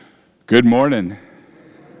Good morning,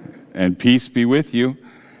 and peace be with you.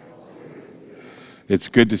 It's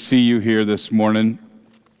good to see you here this morning,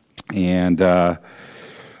 and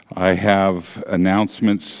I have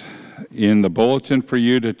announcements in the bulletin for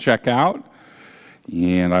you to check out,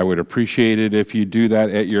 and I would appreciate it if you do that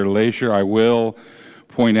at your leisure. I will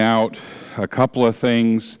point out a couple of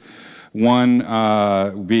things.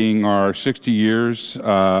 One being our 60 years,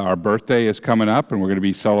 our birthday is coming up, and we're going to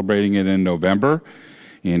be celebrating it in November.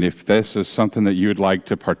 And if this is something that you would like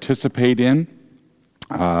to participate in,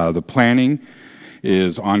 the planning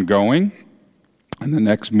is ongoing. And the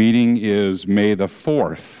next meeting is May the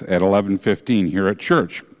 4th at 11:15 here at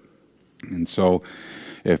church. And so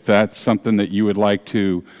if that's something that you would like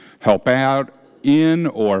to help out in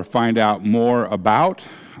or find out more about,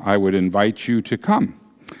 I would invite you to come.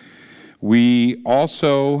 We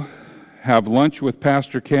also have lunch with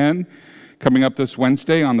Pastor Ken coming up this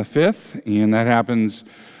Wednesday on the 5th, and that happens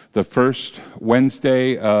the first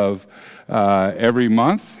Wednesday of every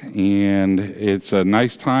month, and it's a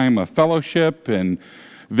nice time of fellowship and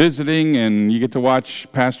visiting, and you get to watch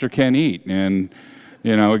Pastor Ken eat, and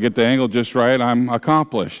get the angle just right. I'm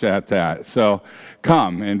accomplished at that. So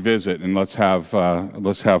come and visit, and let's have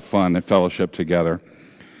fun and fellowship together.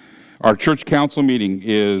 Our church council meeting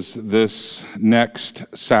is this next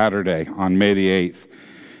Saturday on May the 8th.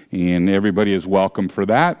 And everybody is welcome for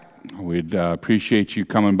that. We'd appreciate you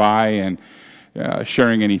coming by and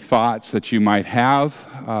sharing any thoughts that you might have.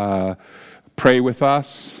 Pray with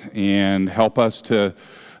us and help us to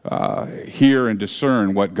hear and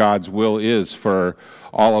discern what God's will is for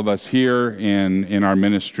all of us here in our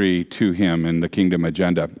ministry to Him and the kingdom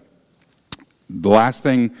agenda. The last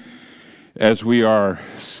thing, as we are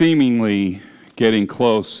seemingly getting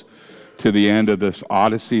close to the end of this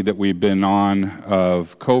odyssey that we've been on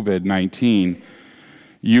of COVID-19,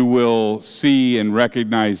 you will see and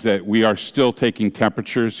recognize that we are still taking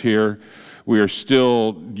temperatures here. We are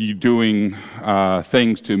still doing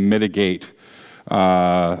things to mitigate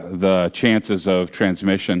the chances of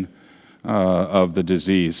transmission of the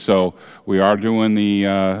disease. So we are doing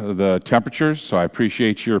the temperatures, so I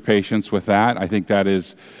appreciate your patience with that. I think that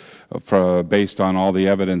is, based on all the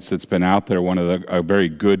evidence that's been out there, a very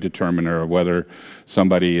good determiner of whether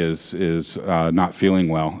somebody is not feeling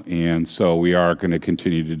well. And so we are going to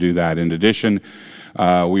continue to do that. In addition,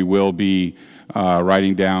 we will be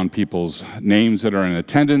writing down people's names that are in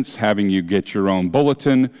attendance, having you get your own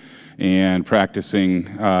bulletin, and practicing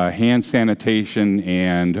hand sanitation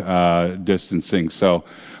and distancing. So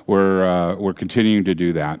we're continuing to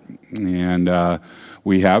do that. And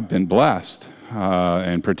we have been blessed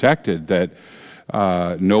and protected that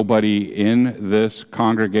nobody in this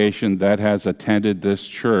congregation that has attended this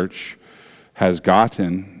church has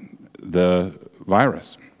gotten the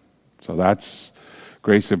virus. So that's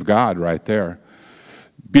grace of God right there.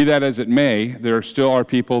 Be that as it may, there still are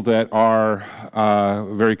people that are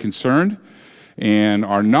very concerned and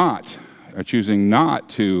are choosing not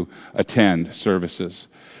to attend services.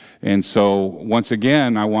 And so once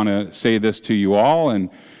again, I want to say this to you all and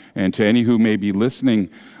to any who may be listening.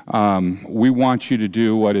 We want you to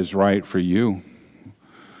do what is right for you.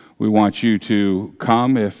 We want you to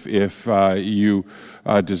come if you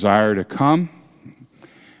desire to come.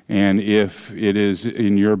 And if it is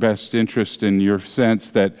in your best interest, in your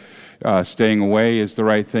sense that staying away is the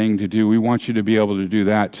right thing to do, we want you to be able to do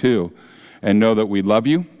that too. And know that we love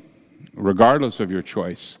you regardless of your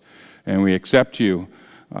choice. And we accept you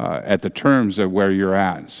at the terms of where you're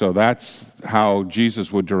at. So that's how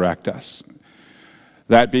Jesus would direct us.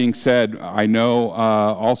 That being said, I know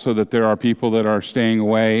also that there are people that are staying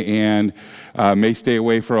away and may stay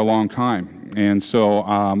away for a long time. And so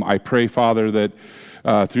I pray, Father, that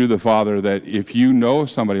through the Father, that if you know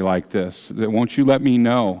somebody like this, that won't you let me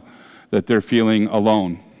know that they're feeling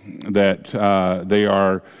alone, that they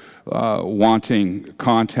are wanting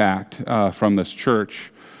contact from this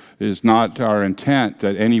church. It is not our intent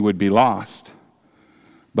that any would be lost,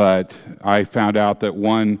 but I found out that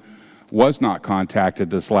one was not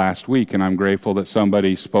contacted this last week, and I'm grateful that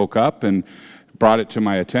somebody spoke up and brought it to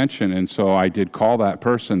my attention, and so I did call that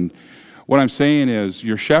person. What I'm saying is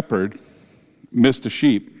your shepherd missed a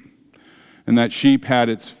sheep, and that sheep had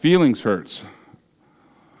its feelings hurt,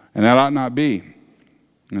 and that ought not be,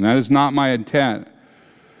 and that is not my intent.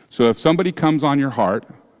 So if somebody comes on your heart,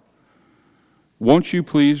 won't you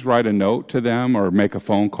please write a note to them or make a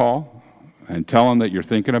phone call and tell them that you're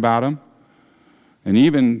thinking about them? And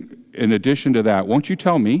even in addition to that, won't you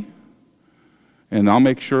tell me? And I'll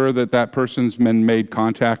make sure that that person's been made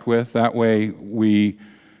contact with. That way we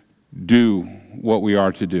do what we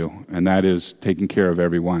are to do, and that is taking care of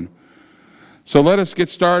everyone. So let us get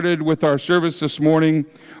started with our service this morning,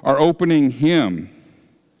 our opening hymn,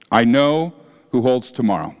 I Know Who Holds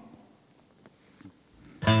Tomorrow.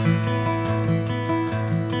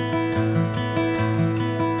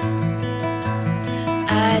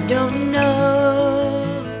 I don't know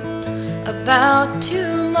about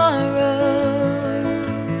tomorrow.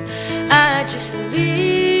 I just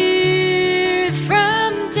live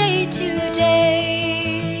from day to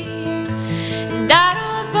day, and I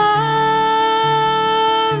don't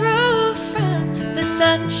borrow from the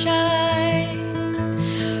sunshine,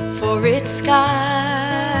 for its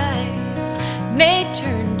skies may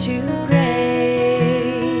turn to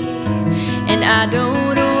gray, and I don't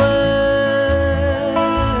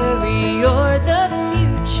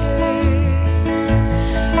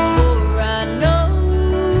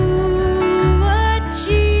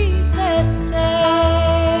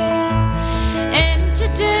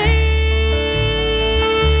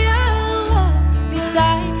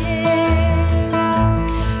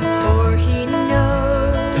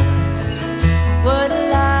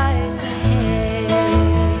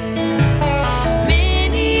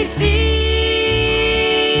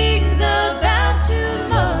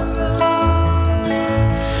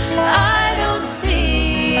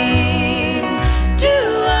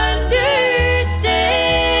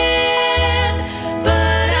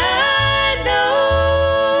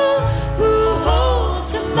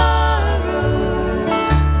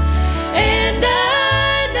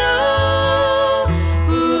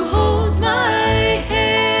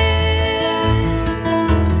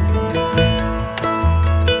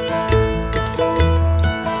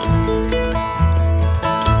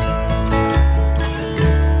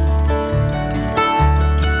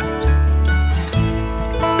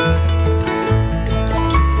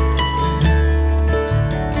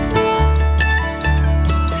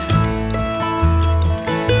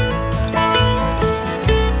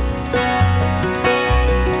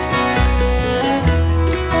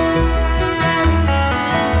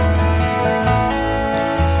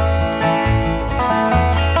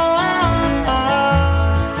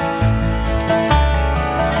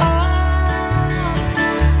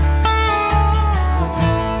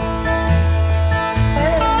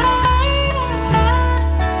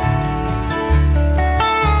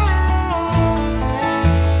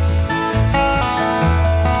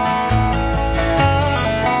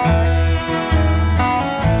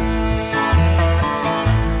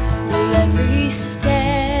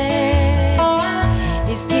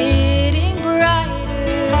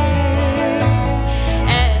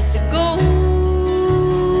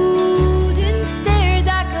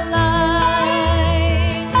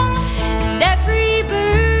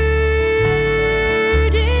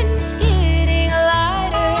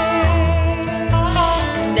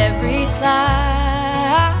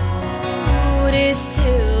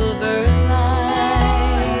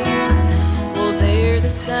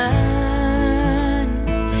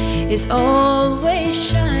is always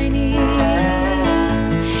shining,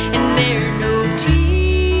 and there no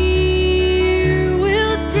tear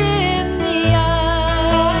will dim the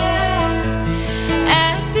eye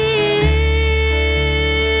at the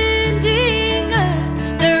ending of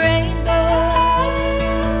the rainbow,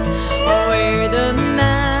 where the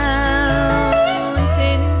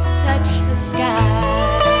mountains touch the sky.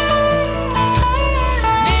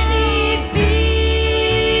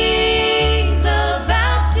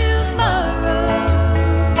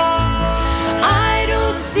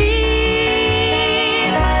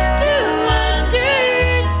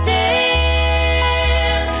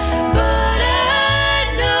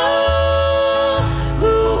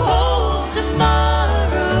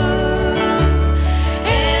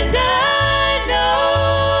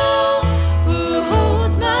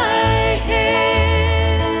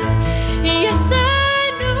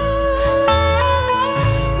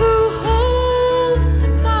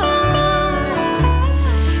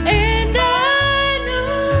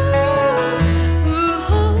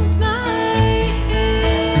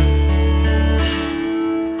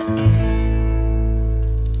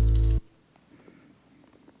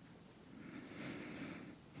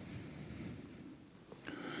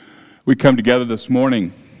 We come together this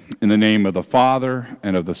morning in the name of the Father,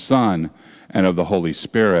 and of the Son, and of the Holy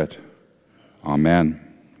Spirit. Amen.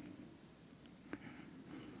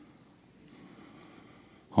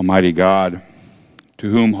 Almighty God,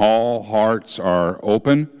 to whom all hearts are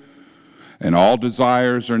open and all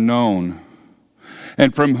desires are known,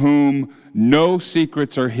 and from whom no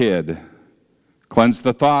secrets are hid, cleanse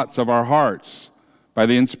the thoughts of our hearts by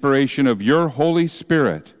the inspiration of your Holy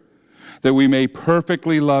Spirit, that we may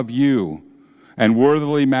perfectly love you and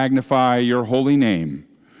worthily magnify your holy name,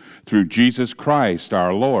 through Jesus Christ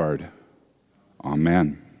our Lord.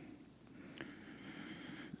 Amen.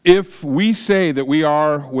 If we say that we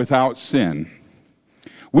are without sin,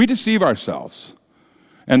 we deceive ourselves,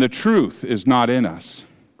 and the truth is not in us.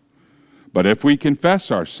 But if we confess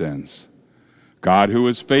our sins, God, who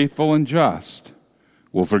is faithful and just,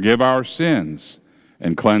 will forgive our sins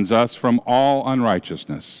and cleanse us from all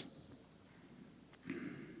unrighteousness.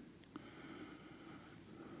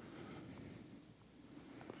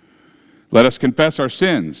 Let us confess our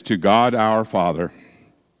sins to God our Father.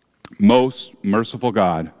 Most merciful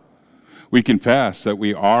God, we confess that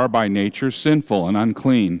we are by nature sinful and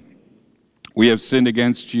unclean. We have sinned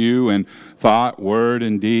against you in thought, word,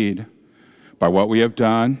 and deed, by what we have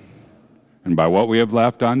done and by what we have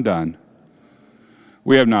left undone.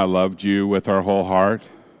 We have not loved you with our whole heart.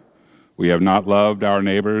 We have not loved our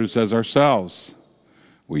neighbors as ourselves.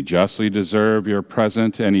 We justly deserve your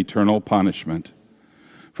present and eternal punishment.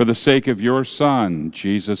 For the sake of your Son,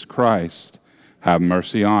 Jesus Christ, have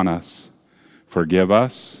mercy on us. Forgive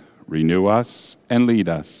us, renew us, and lead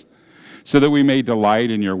us, so that we may delight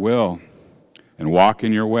in your will and walk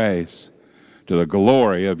in your ways, to the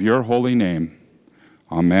glory of your holy name.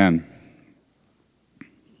 Amen.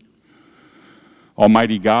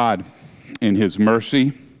 Almighty God, in his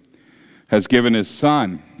mercy, has given his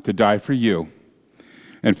Son to die for you,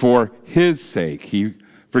 and for his sake he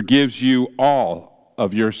forgives you all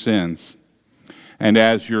of your sins. And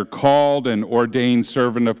as your called and ordained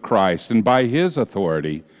servant of Christ, and by his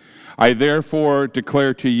authority, I therefore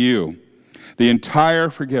declare to you the entire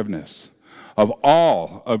forgiveness of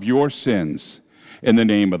all of your sins in the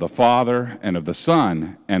name of the Father, and of the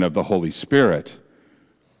Son, and of the Holy Spirit.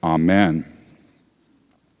 Amen.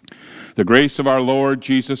 The grace of our Lord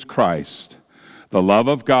Jesus Christ, the love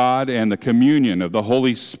of God, and the communion of the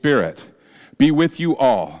Holy Spirit be with you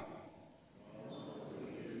all.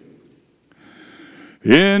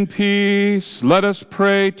 In peace, let us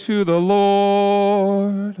pray to the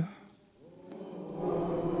Lord.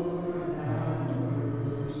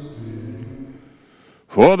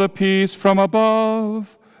 For the peace from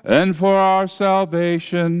above and for our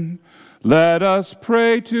salvation, let us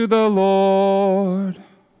pray to the Lord.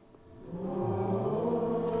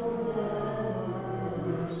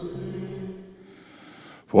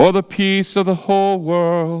 For the peace of the whole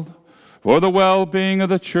world, for the well-being of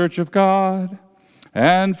the Church of God,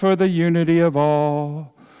 and for the unity of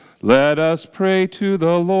all, let us pray to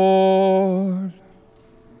the Lord.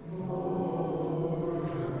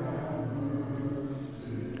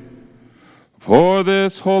 For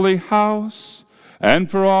this holy house, and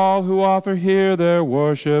for all who offer here their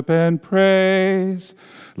worship and praise,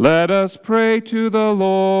 let us pray to the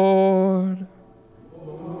Lord.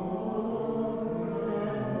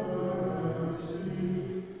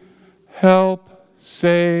 Help,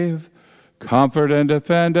 save, comfort, and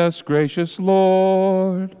defend us, gracious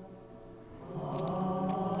Lord.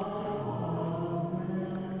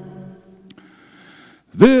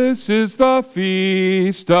 This is the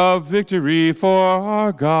feast of victory for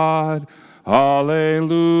our God. Alleluia.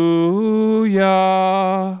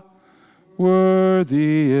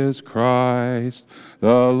 Worthy is Christ,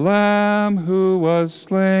 the Lamb who was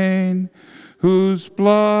slain, whose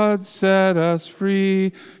blood set us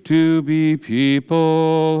free to be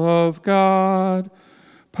people of God.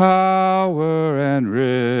 Power and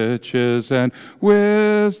riches and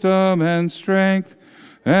wisdom and strength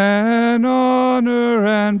and honor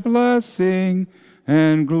and blessing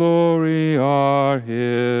and glory are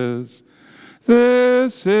his.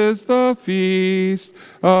 This is the feast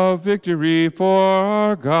of victory for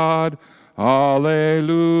our God.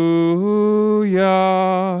 Alleluia.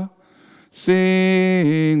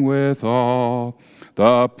 Sing with all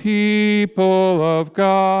the people of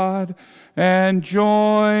God, and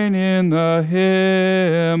join in the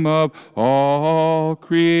hymn of all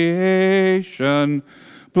creation.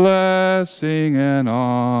 Blessing and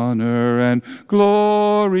honor and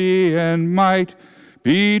glory and might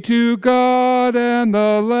be to God and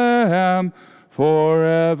the Lamb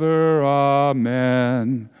forever.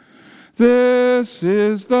 Amen. This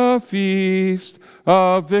is the feast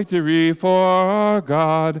of victory for our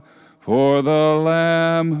God, for the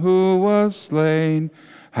Lamb who was slain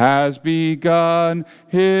has begun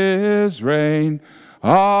his reign.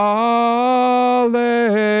 Alleluia.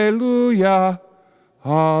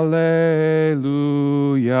 Alleluia.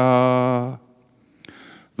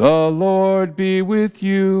 The Lord be with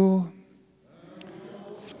you.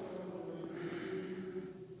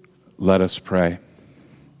 Let us pray.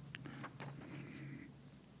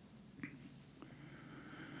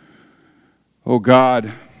 O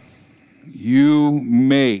God, you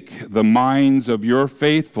make the minds of your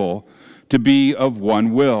faithful to be of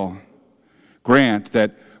one will. Grant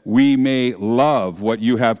that we may love what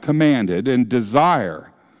you have commanded and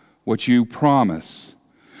desire what you promise,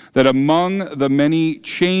 that among the many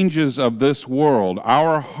changes of this world,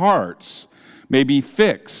 our hearts may be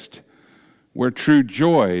fixed where true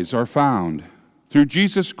joys are found. Through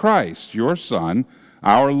Jesus Christ, your Son,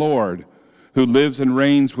 our Lord, who lives and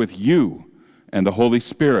reigns with you and the Holy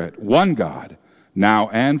Spirit, one God, now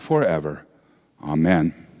and forever.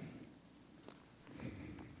 Amen.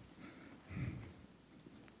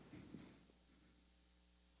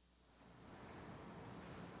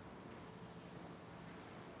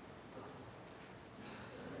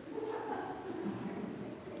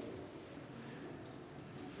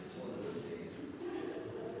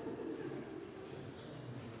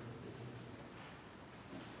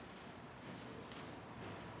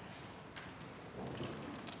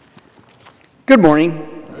 Good morning.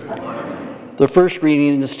 Good morning. The first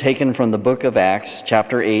reading is taken from the book of Acts,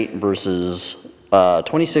 chapter 8, verses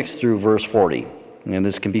 26 through verse 40. And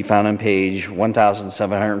this can be found on page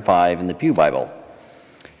 1705 in the Pew Bible.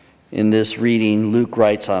 In this reading, Luke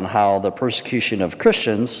writes on how the persecution of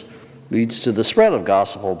Christians leads to the spread of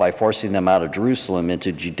gospel by forcing them out of Jerusalem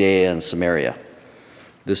into Judea and Samaria.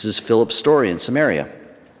 This is Philip's story in Samaria.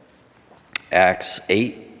 Acts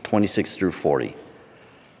 8, 26 through 40.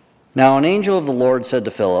 Now an angel of the Lord said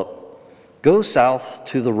to Philip, "Go south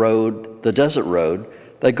to the road, the desert road,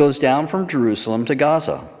 that goes down from Jerusalem to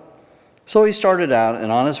Gaza." So he started out,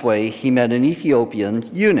 and on his way he met an Ethiopian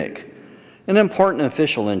eunuch, an important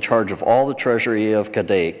official in charge of all the treasury of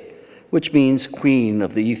Kandake, which means Queen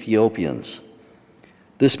of the Ethiopians.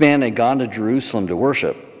 This man had gone to Jerusalem to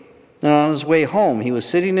worship, and on his way home he was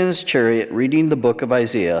sitting in his chariot reading the book of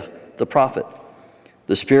Isaiah, the prophet.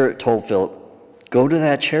 The Spirit told Philip, "Go to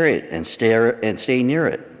that chariot and stay near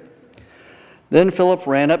it." Then Philip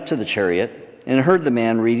ran up to the chariot and heard the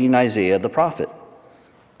man reading Isaiah the prophet.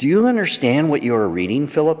 "Do you understand what you are reading?"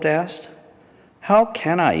 Philip asked. "How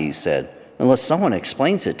can I," he said, "unless someone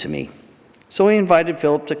explains it to me?" So he invited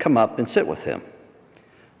Philip to come up and sit with him.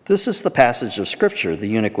 This is the passage of Scripture the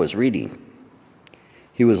eunuch was reading.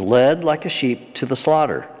 "He was led like a sheep to the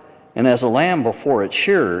slaughter, and as a lamb before its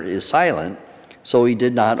shearer is silent, so he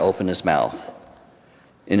did not open his mouth.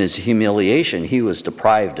 In his humiliation, he was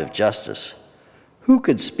deprived of justice. Who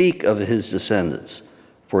could speak of his descendants?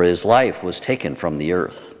 For his life was taken from the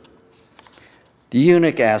earth." The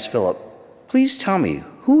eunuch asked Philip, "Please tell me,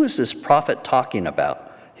 who is this prophet talking about,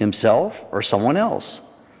 himself or someone else?"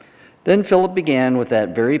 Then Philip began with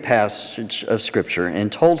that very passage of Scripture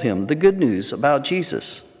and told him the good news about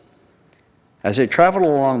Jesus. As they traveled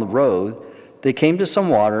along the road, they came to some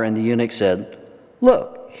water, and the eunuch said,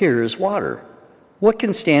 "Look, here is water. What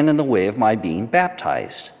can stand in the way of my being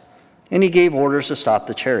baptized?" And he gave orders to stop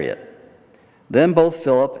the chariot. Then both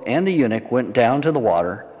Philip and the eunuch went down to the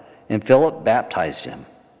water, and Philip baptized him.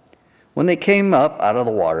 When they came up out of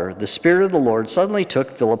the water, the Spirit of the Lord suddenly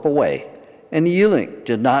took Philip away, and the eunuch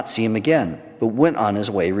did not see him again, but went on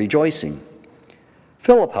his way rejoicing.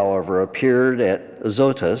 Philip, however, appeared at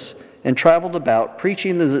Azotus and traveled about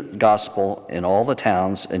preaching the gospel in all the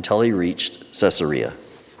towns until he reached Caesarea.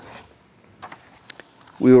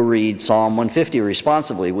 We will read Psalm 150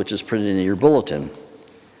 responsively, which is printed in your bulletin.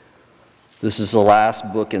 This is the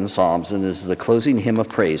last book in Psalms and is the closing hymn of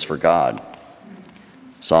praise for God.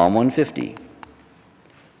 Psalm 150.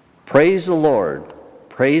 Praise the Lord.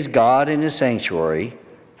 Praise God in his sanctuary.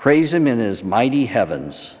 Praise him in his mighty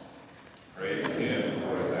heavens. Praise him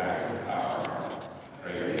for his acts of power.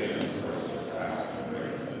 Praise him for his acts of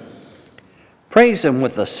greatness. Praise him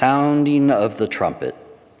with the sounding of the trumpet.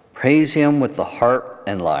 Praise him with the harp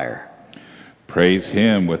and lyre. Praise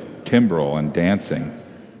him with timbrel and dancing.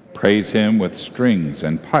 Praise him with strings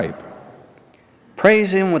and pipe.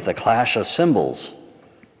 Praise him with the clash of cymbals.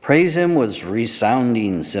 Praise him with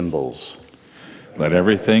resounding cymbals. Let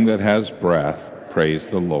everything that has breath praise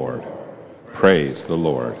the Lord. Praise the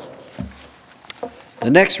Lord. The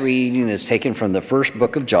next reading is taken from the first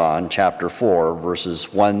book of John, chapter 4,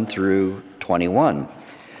 verses 1 through 21.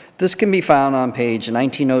 This can be found on page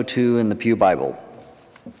 1902 in the Pew Bible.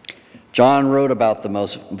 John wrote about the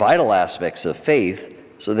most vital aspects of faith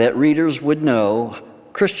so that readers would know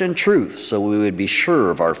Christian truth, so we would be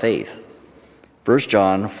sure of our faith. 1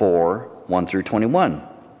 John 4, 1 through 21.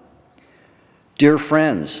 Dear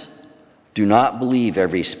friends, do not believe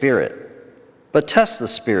every spirit, but test the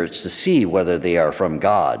spirits to see whether they are from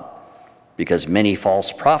God, because many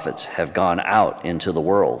false prophets have gone out into the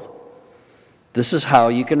world. This is how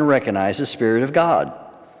you can recognize the Spirit of God.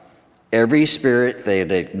 Every spirit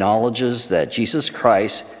that acknowledges that Jesus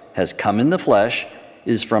Christ has come in the flesh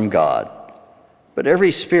is from God. But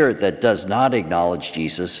every spirit that does not acknowledge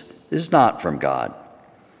Jesus is not from God.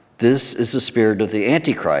 This is the spirit of the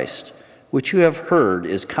Antichrist, which you have heard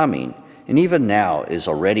is coming, and even now is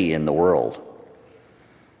already in the world.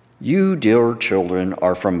 You, dear children,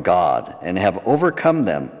 are from God and have overcome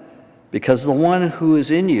them, because the one who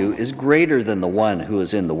is in you is greater than the one who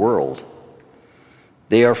is in the world.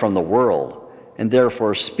 They are from the world, and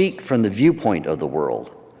therefore speak from the viewpoint of the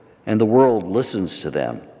world, and the world listens to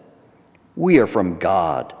them. We are from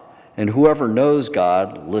God, and whoever knows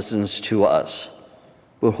God listens to us.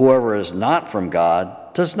 But whoever is not from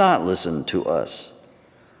God does not listen to us.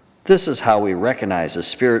 This is how we recognize the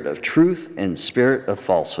spirit of truth and spirit of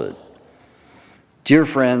falsehood. Dear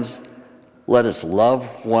friends, let us love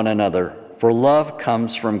one another, for love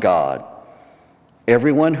comes from God.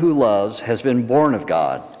 Everyone who loves has been born of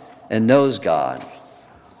God and knows God.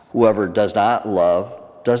 Whoever does not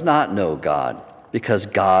love does not know God, because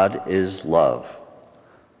God is love.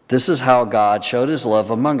 This is how God showed his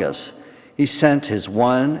love among us. He sent his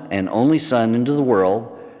one and only Son into the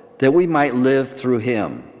world that we might live through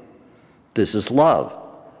him. This is love.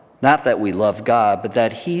 Not that we love God, but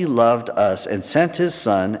that he loved us and sent his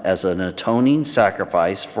Son as an atoning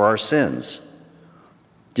sacrifice for our sins.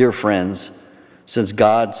 Dear friends, since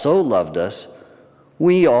God so loved us,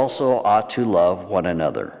 we also ought to love one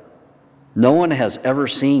another. No one has ever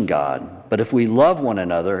seen God, but if we love one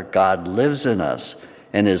another, God lives in us,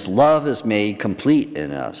 and his love is made complete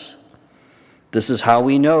in us. This is how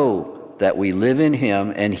we know that we live in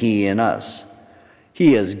him and he in us.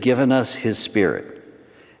 He has given us his Spirit,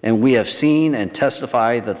 and we have seen and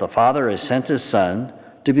testified that the Father has sent his Son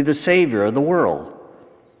to be the Savior of the world.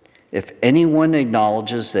 If anyone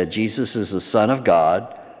acknowledges that Jesus is the Son of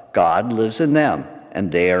God, God lives in them, and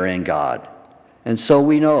they are in God. And so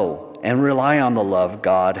we know and rely on the love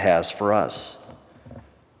God has for us.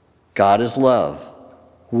 God is love.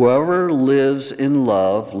 Whoever lives in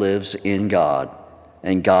love lives in God,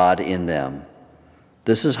 and God in them.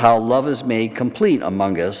 This is how love is made complete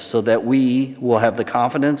among us, so that we will have the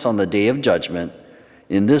confidence on the day of judgment.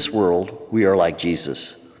 In this world, we are like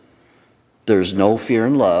Jesus. There is no fear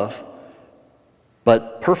in love,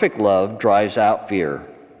 but perfect love drives out fear,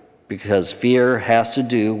 because fear has to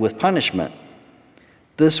do with punishment.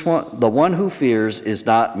 The one who fears is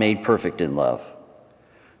not made perfect in love.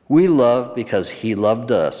 We love because he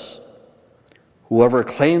loved us. Whoever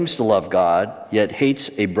claims to love God, yet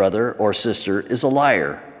hates a brother or sister, is a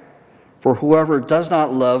liar. For whoever does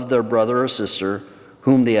not love their brother or sister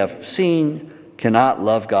whom they have seen cannot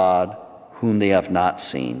love God whom they have not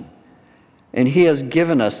seen. And he has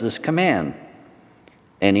given us this command: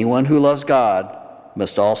 anyone who loves God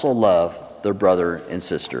must also love their brother and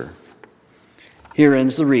sister. Here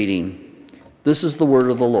ends the reading. This is the word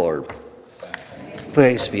of the Lord.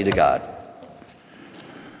 Thanks be to God.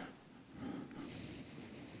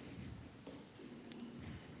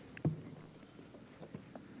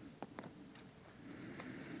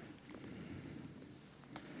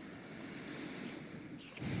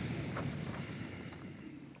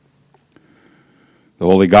 The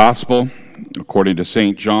Holy Gospel, according to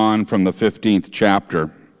St. John from the 15th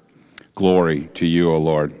chapter. Glory to you, O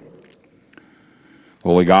Lord. The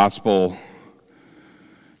Holy Gospel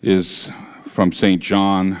is from St.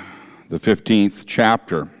 John, the 15th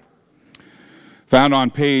chapter, found on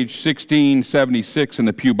page 1676 in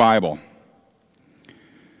the Pew Bible.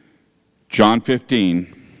 John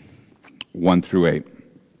 15, 1 through 8.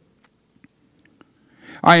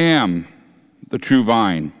 I am the true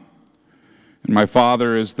vine, and my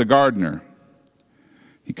Father is the gardener.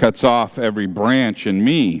 He cuts off every branch in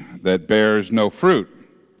me that bears no fruit,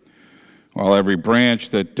 while every branch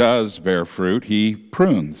that does bear fruit he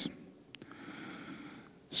prunes,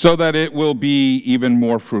 so that it will be even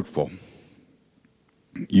more fruitful.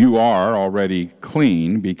 You are already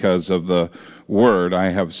clean because of the word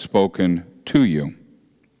I have spoken to you.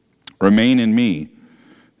 Remain in me,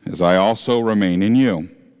 as I also remain in you.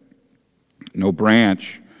 No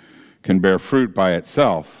branch can bear fruit by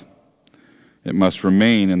itself. It must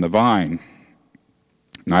remain in the vine.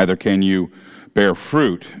 Neither can you bear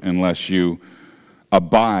fruit unless you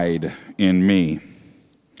abide in me.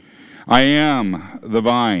 I am the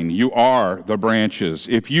vine, you are the branches.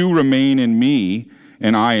 If you remain in me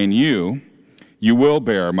and I in you, you will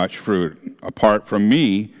bear much fruit. Apart from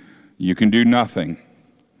me, you can do nothing.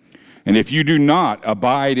 And if you do not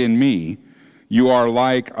abide in me, you are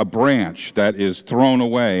like a branch that is thrown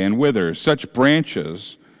away and withers. Such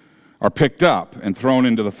branches are picked up and thrown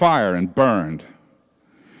into the fire and burned.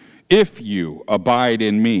 If you abide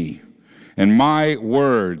in me and my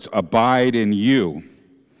words abide in you,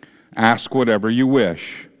 ask whatever you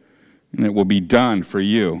wish, and it will be done for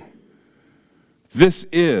you. This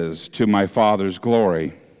is to my Father's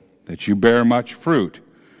glory, that you bear much fruit,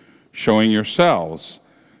 showing yourselves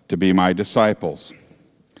to be my disciples.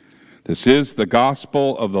 This is the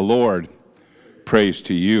gospel of the Lord. Praise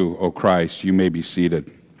to you, O Christ. You may be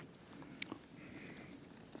seated.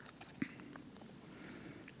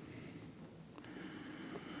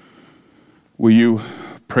 Will you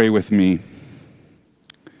pray with me?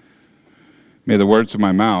 May the words of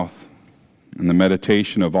my mouth and the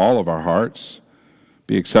meditation of all of our hearts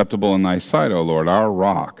be acceptable in thy sight, O Lord, our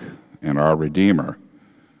rock and our Redeemer.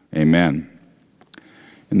 Amen.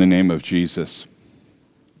 In the name of Jesus.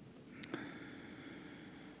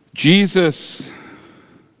 Jesus,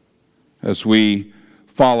 as we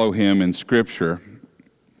follow him in Scripture,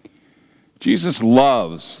 Jesus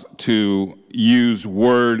loves to use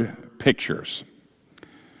word pictures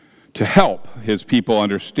to help his people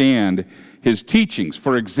understand his teachings.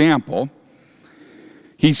 For example,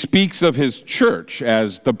 he speaks of his church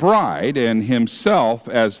as the bride and himself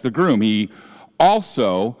as the groom. He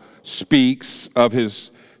also speaks of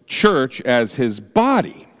his church as his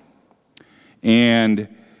body, and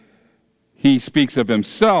he speaks of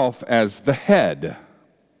himself as the head.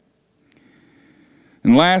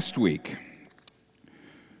 And last week,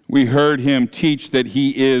 we heard him teach that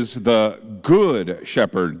he is the good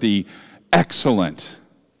shepherd, the excellent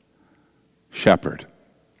shepherd.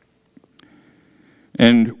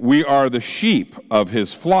 And we are the sheep of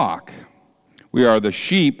his flock. We are the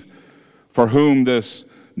sheep for whom this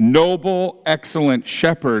noble, excellent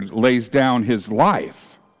shepherd lays down his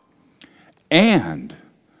life and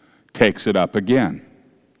takes it up again.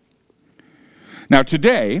 Now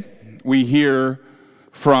today, we hear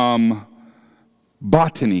from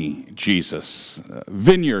Botany Jesus,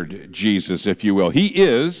 vineyard Jesus, if you will. He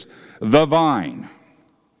is the vine,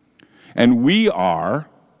 and we are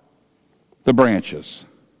the branches.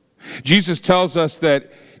 Jesus tells us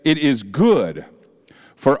that it is good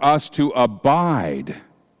for us to abide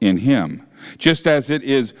in him, just as it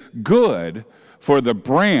is good for the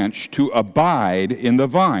branch to abide in the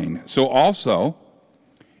vine. So also,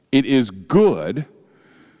 it is good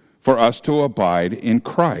for us to abide in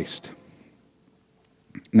Christ.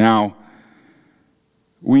 Now,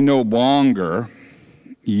 we no longer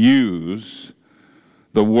use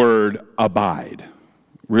the word abide.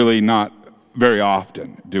 Really not very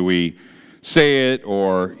often do we say it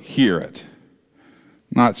or hear it.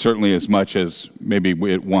 Not certainly as much as maybe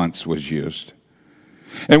it once was used.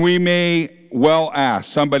 And we may well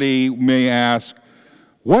ask, somebody may ask,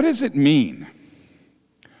 what does it mean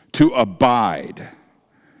to abide?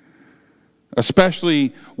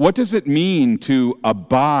 Especially, what does it mean to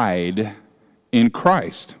abide in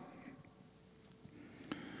Christ?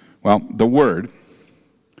 Well, the word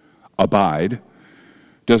abide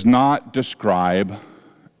does not describe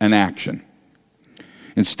an action.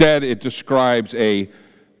 Instead, it describes a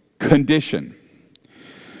condition.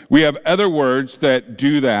 We have other words that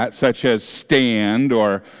do that, such as stand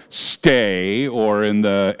or stay, or in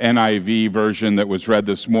the NIV version that was read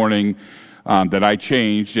this morning that I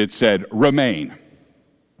changed, it said remain.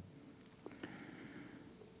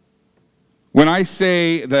 When I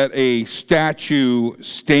say that a statue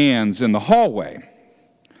stands in the hallway,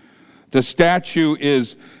 the statue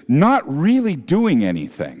is not really doing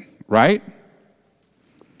anything, right?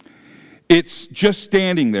 It's just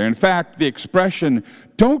standing there. In fact, the expression,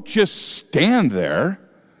 don't just stand there,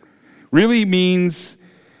 really means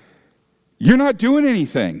you're not doing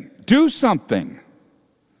anything. Do something.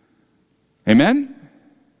 Amen?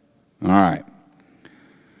 All right.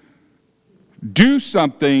 Do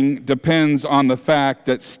something depends on the fact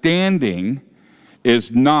that standing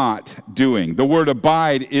is not doing. The word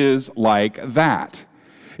abide is like that.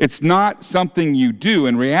 It's not something you do.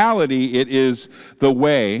 In reality, it is the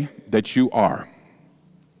way that you are.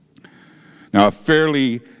 Now, a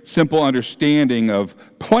fairly simple understanding of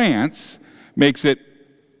plants makes it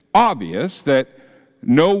obvious that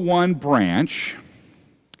no one branch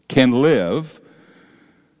can live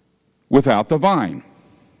without the vine,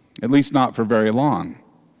 at least not for very long.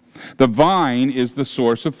 The vine is the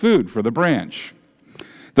source of food for the branch.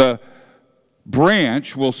 The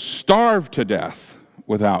branch will starve to death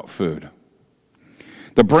without food.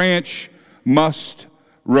 The branch must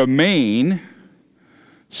remain,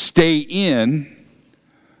 stay in,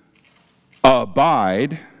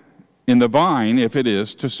 abide in the vine if it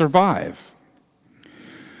is to survive.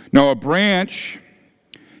 Now, a branch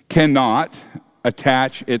cannot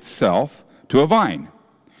attach itself to a vine.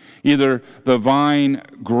 Either the vine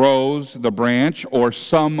grows the branch, or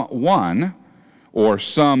someone or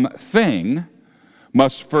something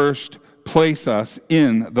must first place us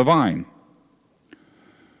in the vine.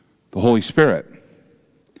 The Holy Spirit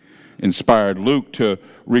inspired Luke to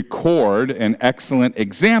record an excellent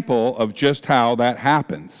example of just how that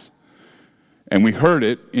happens. And we heard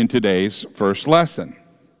it in today's first lesson.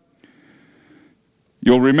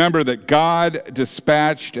 You'll remember that God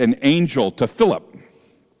dispatched an angel to Philip,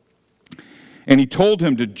 and he told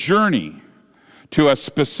him to journey to a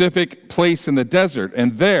specific place in the desert.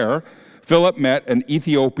 And there, Philip met an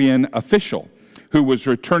Ethiopian official who was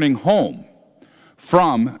returning home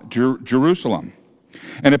from Jerusalem.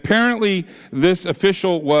 And apparently, this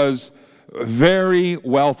official was very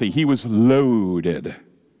wealthy. He was loaded.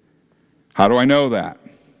 How do I know that?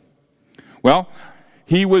 Well,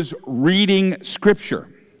 he was reading Scripture.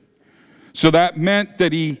 So that meant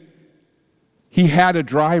that he had a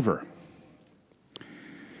driver.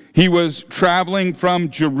 He was traveling from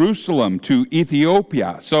Jerusalem to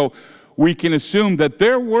Ethiopia. So we can assume that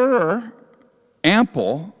there were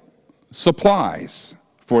ample supplies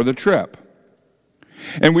for the trip.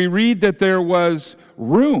 And we read that there was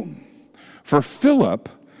room for Philip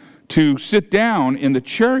to sit down in the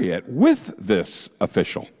chariot with this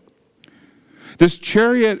official. This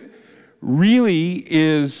chariot really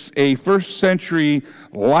is a first century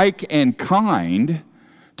like and kind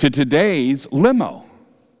to today's limo.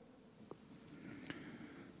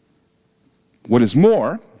 What is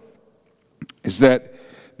more is that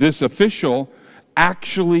this official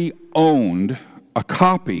actually owned a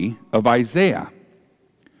copy of Isaiah.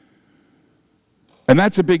 And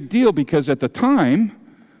that's a big deal because at the time,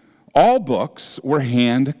 all books were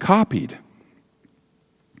hand copied.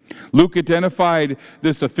 Luke identified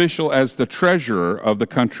this official as the treasurer of the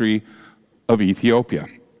country of Ethiopia.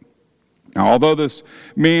 Now, although this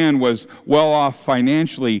man was well off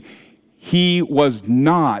financially, he was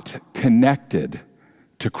not connected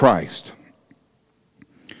to Christ.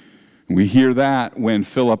 We hear that when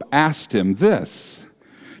Philip asked him this,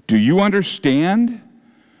 "Do you understand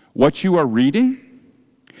what you are reading?"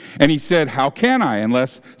 And he said, "How can I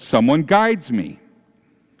unless someone guides me?"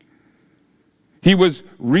 He was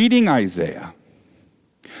reading Isaiah,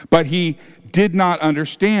 but he did not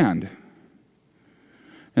understand.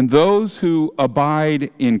 And those who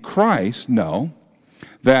abide in Christ know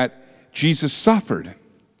that Jesus suffered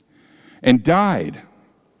and died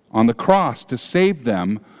on the cross to save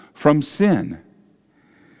them from sin.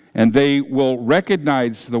 And they will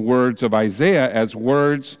recognize the words of Isaiah as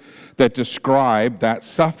words that describe that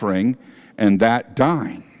suffering and that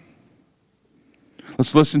dying.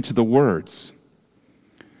 Let's listen to the words.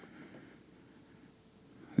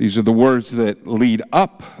 These are the words that lead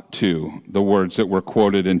up to the words that were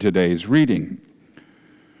quoted in today's reading.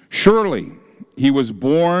 "Surely he was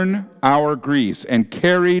borne our griefs and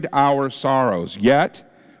carried our sorrows, yet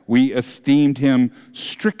we esteemed him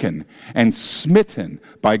stricken and smitten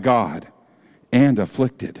by God and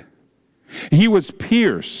afflicted. He was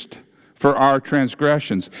pierced for our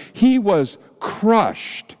transgressions. He was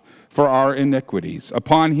crushed for our iniquities.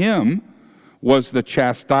 Upon him was the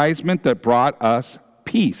chastisement that brought us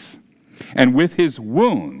peace. And with his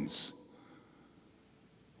wounds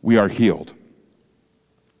we are healed.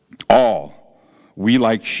 All we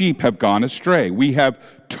like sheep have gone astray. We have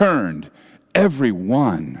turned every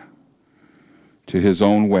one to his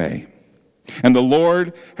own way. And the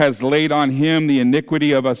Lord has laid on him the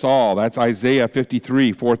iniquity of us all." That's Isaiah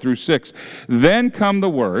 53, 4 through 6. Then come the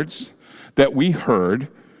words that we heard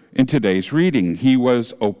in today's reading. "He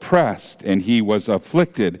was oppressed and he was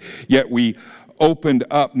afflicted, yet we opened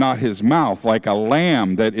up not his mouth, like a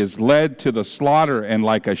lamb that is led to the slaughter, and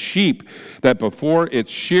like a sheep that before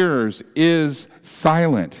its shearers is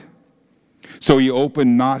silent. So he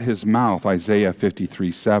opened not his mouth," Isaiah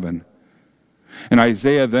 53, 7. And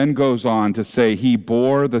Isaiah then goes on to say, "He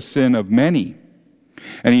bore the sin of many,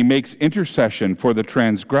 and he makes intercession for the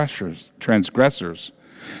transgressors."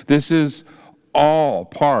 This is all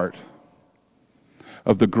part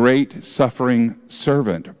of the great suffering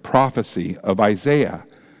servant prophecy of Isaiah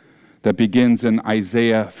that begins in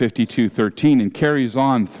Isaiah 52:13 and carries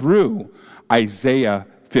on through Isaiah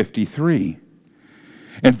 53.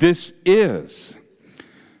 And this is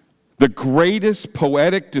the greatest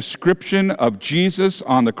poetic description of Jesus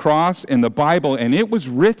on the cross in the Bible, and it was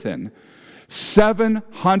written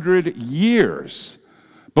 700 years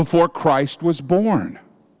before Christ was born.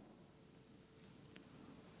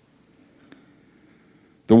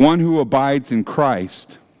 The one who abides in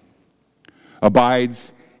Christ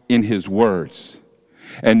abides in his words.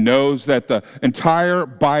 and knows that the entire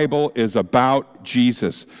Bible is about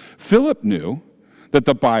Jesus. Philip knew that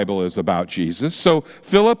the Bible is about Jesus, so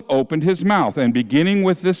Philip opened his mouth, and beginning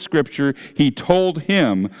with this scripture, he told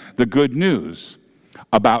him the good news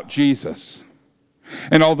about Jesus.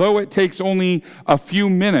 And although it takes only a few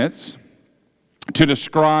minutes to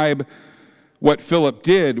describe what Philip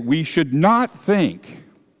did, we should not think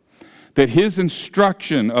that his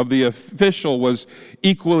instruction of the official was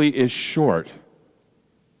equally as short.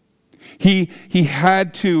 He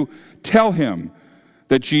had to tell him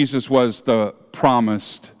that Jesus was the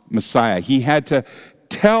promised Messiah. He had to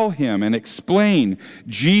tell him and explain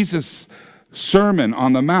Jesus' Sermon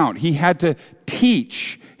on the Mount. He had to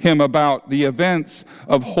teach him about the events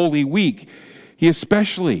of Holy Week. He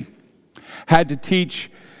especially had to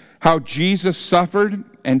teach how Jesus suffered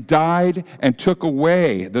and died and took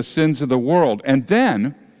away the sins of the world and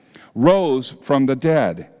then rose from the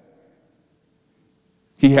dead.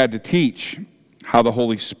 He had to teach how the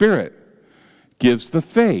Holy Spirit gives the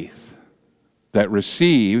faith that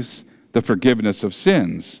receives the forgiveness of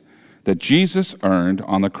sins that Jesus earned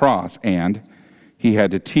on the cross. And he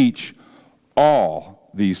had to teach all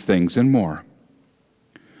these things and more.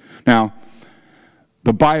 Now,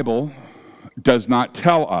 the Bible does not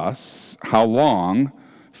tell us how long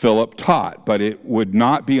Philip taught, but it would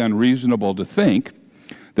not be unreasonable to think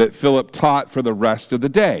that Philip taught for the rest of the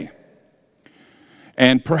day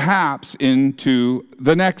and perhaps into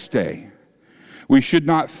the next day. We should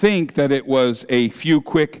not think that it was a few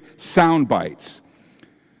quick sound bites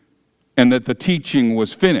and that the teaching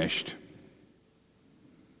was finished.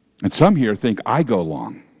 And some here think I go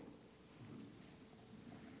long.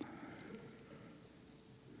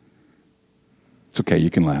 It's okay, you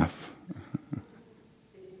can laugh.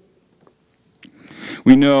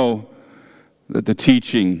 We know that the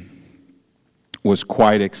teaching was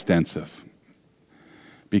quite extensive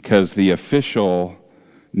because the official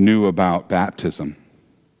knew about baptism.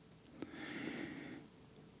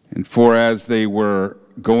 And for as they were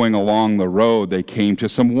going along the road, they came to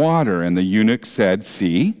some water, and the eunuch said,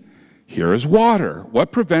 "See, here is water.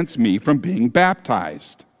 What prevents me from being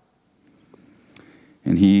baptized?"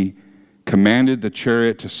 And he commanded the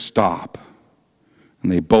chariot to stop.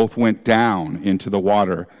 And they both went down into the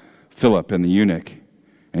water, Philip and the eunuch,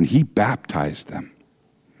 and he baptized them.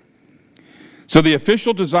 So the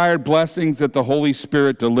official desired blessings that the Holy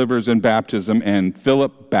Spirit delivers in baptism, and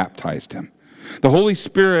Philip baptized him. The Holy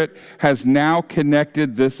Spirit has now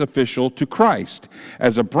connected this official to Christ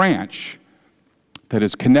as a branch that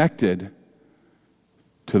is connected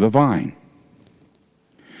to the vine.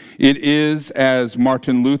 It is, as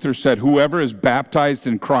Martin Luther said, whoever is baptized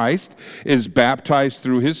in Christ is baptized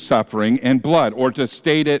through his suffering and blood. Or to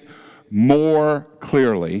state it more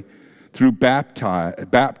clearly, through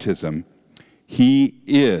baptism, he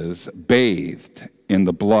is bathed in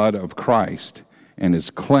the blood of Christ and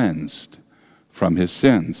is cleansed from his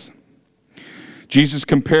sins. Jesus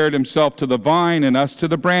compared himself to the vine and us to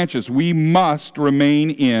the branches. We must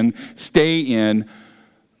remain in, stay in,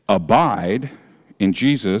 abide in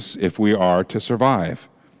Jesus if we are to survive.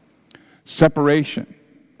 Separation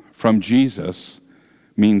from Jesus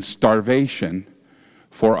means starvation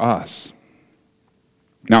for us.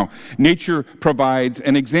 Now, nature provides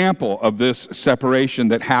an example of this separation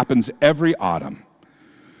that happens every autumn.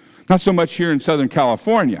 Not so much here in Southern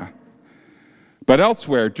California, but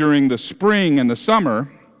elsewhere during the spring and the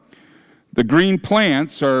summer, the green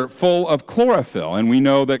plants are full of chlorophyll, and we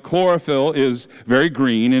know that chlorophyll is very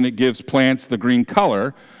green, and it gives plants the green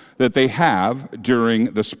color that they have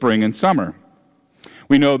during the spring and summer.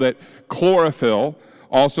 We know that chlorophyll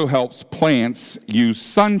also helps plants use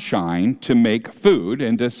sunshine to make food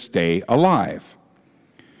and to stay alive.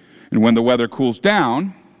 And when the weather cools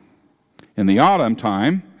down, in the autumn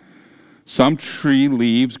time, some tree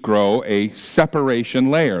leaves grow a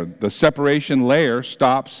separation layer. The separation layer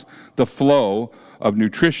stops the flow of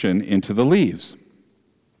nutrition into the leaves.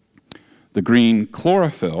 The green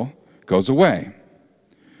chlorophyll goes away,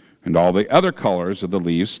 and all the other colors of the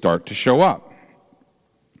leaves start to show up.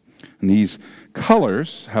 And these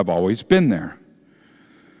colors have always been there.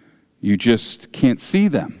 You just can't see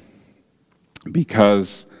them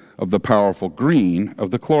because of the powerful green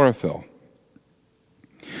of the chlorophyll.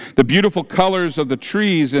 The beautiful colors of the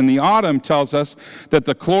trees in the autumn tells us that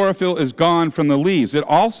the chlorophyll is gone from the leaves. It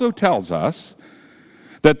also tells us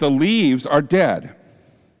that the leaves are dead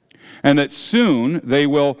and that soon they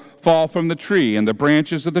will fall from the tree and the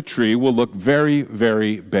branches of the tree will look very,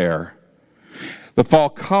 very bare. The fall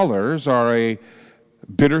colors are a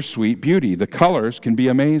bittersweet beauty. The colors can be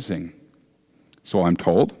amazing, so I'm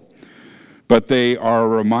told, but they are a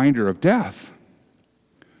reminder of death.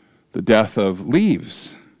 the death of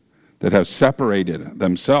leaves that have separated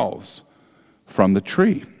themselves from the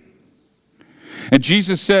tree. And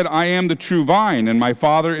Jesus said, I am the true vine, and my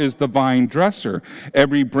Father is the vine dresser.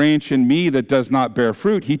 Every branch in me that does not bear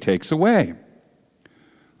fruit, he takes away.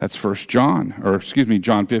 That's John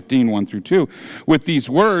 15, 1 through 2. With these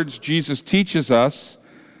words, Jesus teaches us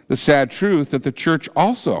the sad truth that the church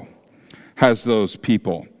also has those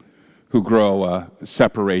people who grow a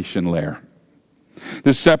separation layer.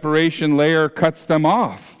 The separation layer cuts them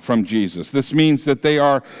off from Jesus. This means that they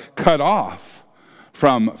are cut off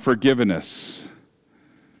from forgiveness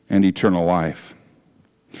and eternal life.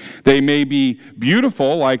 They may be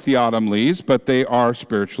beautiful like the autumn leaves, but they are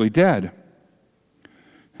spiritually dead.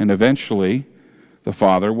 And eventually, the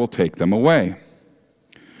Father will take them away.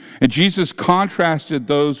 And Jesus contrasted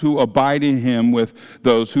those who abide in him with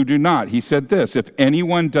those who do not. He said this, if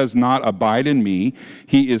anyone does not abide in me,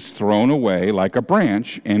 he is thrown away like a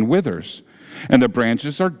branch and withers. And the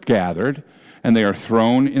branches are gathered, and they are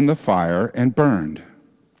thrown in the fire and burned.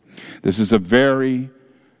 This is a very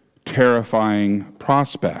terrifying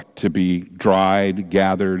prospect, to be dried,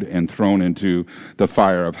 gathered, and thrown into the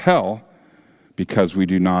fire of hell because we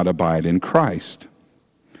do not abide in Christ.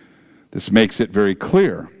 This makes it very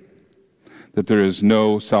clear that there is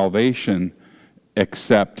no salvation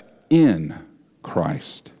except in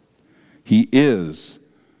Christ. He is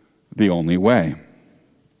the only way.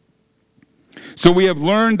 So we have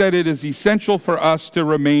learned that it is essential for us to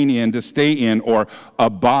remain in, to stay in, or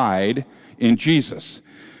abide in Jesus.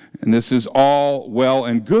 And this is all well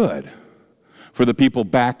and good for the people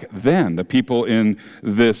back then, the people in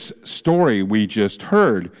this story we just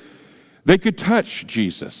heard. They could touch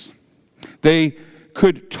Jesus. They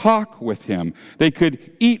could talk with him. They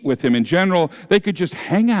could eat with him. In general, they could just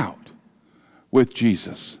hang out with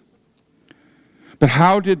Jesus. But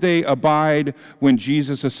how did they abide when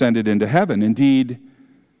Jesus ascended into heaven? Indeed,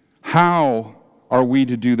 how are we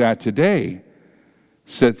to do that today,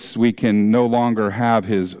 since we can no longer have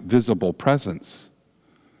his visible presence?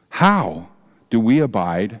 How do we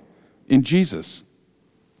abide in Jesus?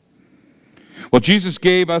 Well, Jesus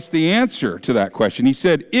gave us the answer to that question. He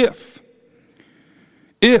said, if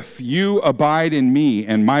you abide in me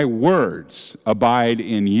and my words abide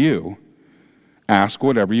in you, ask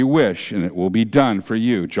whatever you wish, and it will be done for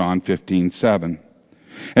you. John 15:7.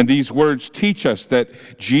 And these words teach us that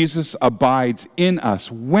Jesus abides in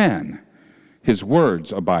us when his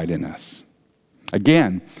words abide in us.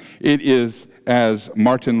 Again, it is, as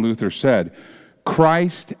Martin Luther said,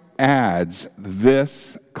 Christ adds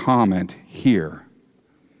this comment here.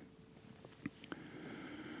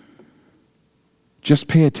 Just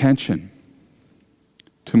pay attention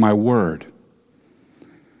to my word,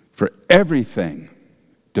 for everything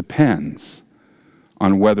depends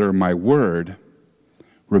on whether my word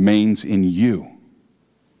remains in you.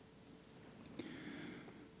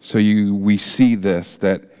 So we see this,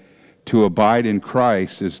 that to abide in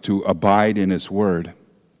Christ is to abide in his word.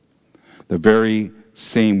 The very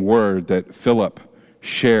same word that Philip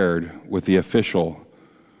shared with the official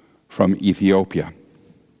from Ethiopia.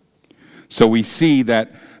 So we see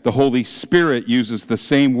that the Holy Spirit uses the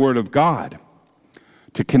same word of God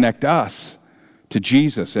to connect us to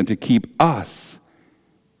Jesus and to keep us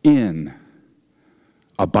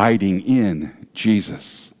abiding in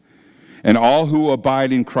Jesus. And all who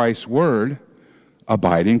abide in Christ's word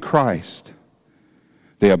abide in Christ.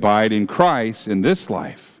 They abide in Christ in this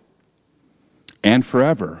life and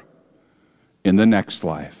forever in the next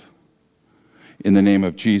life. In the name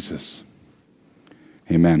of Jesus,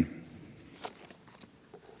 amen.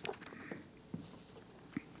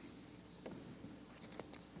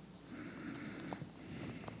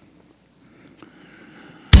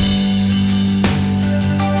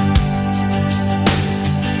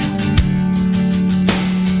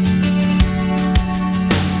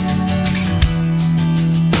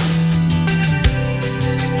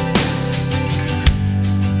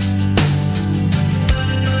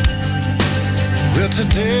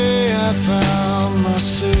 Today I found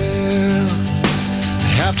myself,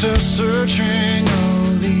 after searching all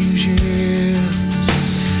these years,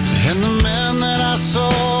 and the man that I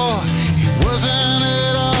saw, he wasn't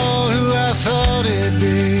at all who I thought he'd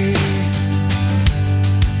be.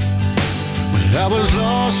 Well, I was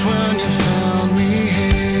lost when you found me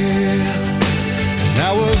here, and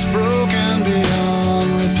I was broken beyond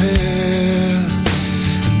repair.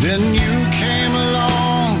 And then you came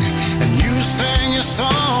along and you sang your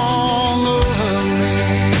song over me.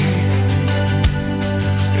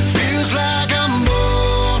 It feels like I'm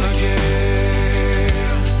born again.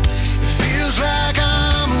 It feels like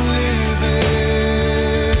I'm living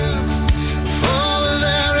for the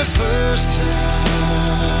very first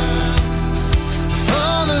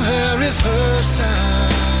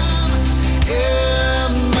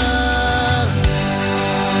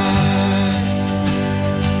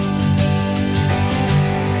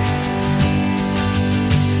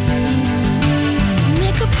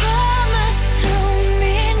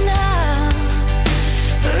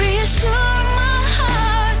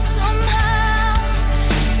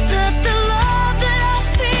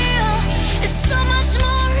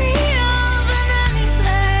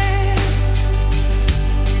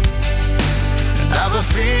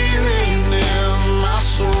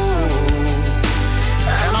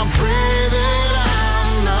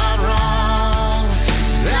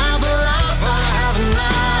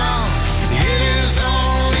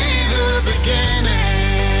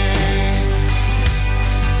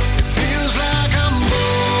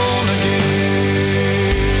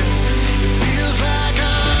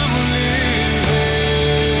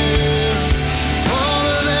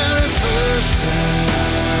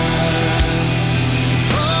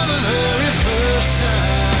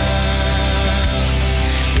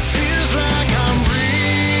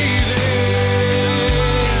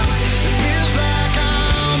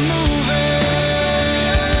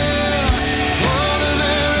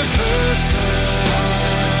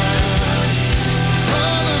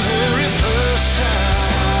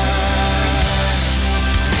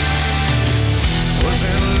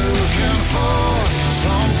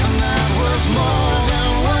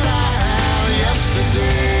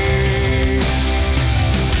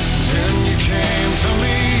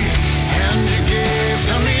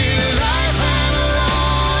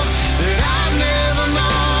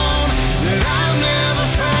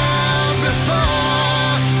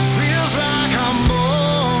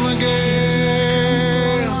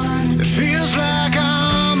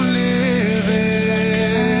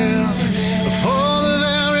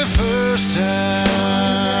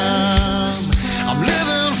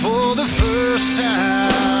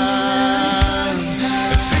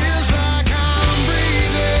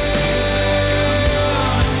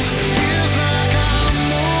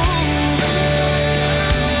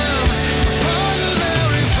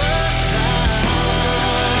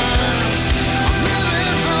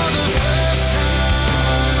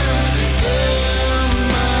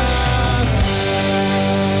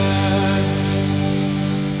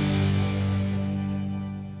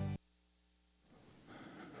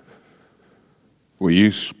Will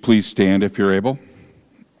you please stand if you're able?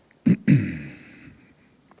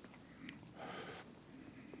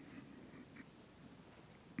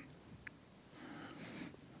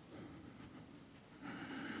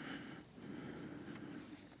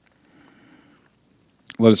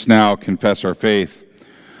 Let us now confess our faith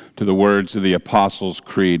to the words of the Apostles'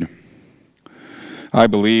 Creed. I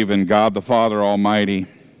believe in God the Father Almighty,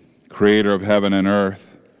 creator of heaven and earth.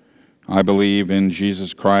 I believe in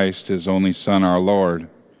Jesus Christ, his only Son, our Lord.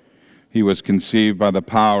 He was conceived by the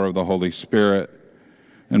power of the Holy Spirit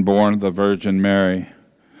and born of the Virgin Mary.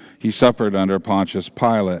 He suffered under Pontius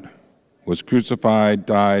Pilate, was crucified,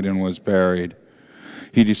 died, and was buried.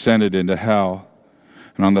 He descended into hell,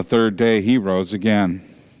 and on the third day he rose again.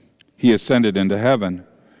 He ascended into heaven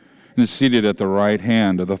and is seated at the right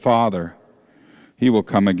hand of the Father. He will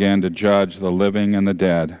come again to judge the living and the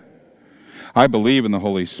dead. I believe in the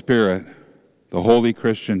Holy Spirit, the holy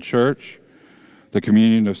Christian church, the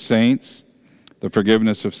communion of saints, the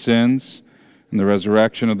forgiveness of sins, and the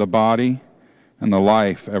resurrection of the body, and the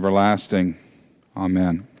life everlasting.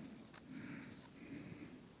 Amen.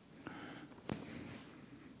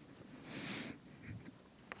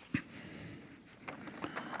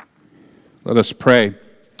 Let us pray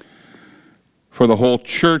for the whole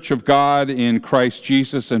church of God in Christ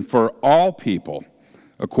Jesus and for all people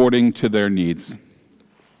according to their needs.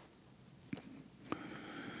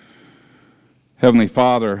 Heavenly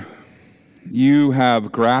Father, you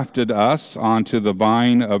have grafted us onto the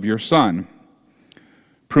vine of your Son.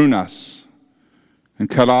 Prune us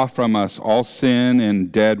and cut off from us all sin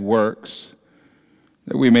and dead works,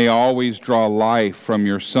 that we may always draw life from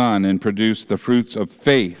your Son and produce the fruits of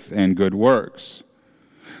faith and good works.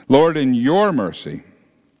 Lord, in your mercy,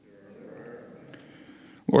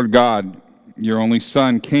 Lord God, your only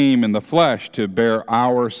Son came in the flesh to bear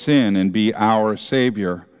our sin and be our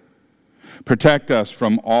Savior. Protect us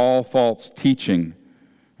from all false teaching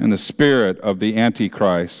and the spirit of the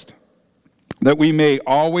Antichrist, that we may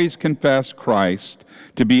always confess Christ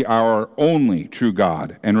to be our only true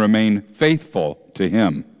God and remain faithful to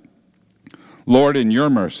him. Lord, in your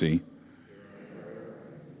mercy,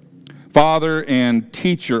 Father and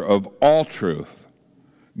teacher of all truth,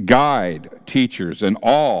 guide teachers and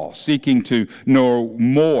all seeking to know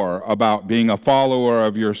more about being a follower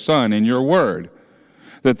of your Son and your word,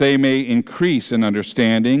 that they may increase in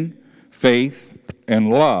understanding, faith, and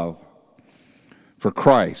love for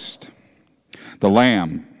Christ, the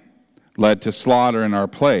Lamb led to slaughter in our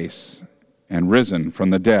place and risen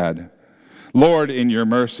from the dead. Lord, in your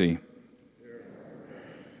mercy,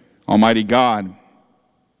 Almighty God,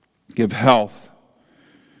 give health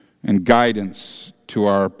and guidance to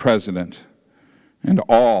our president and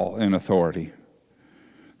all in authority,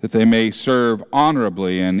 that they may serve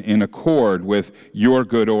honorably and in accord with your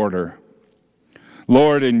good order.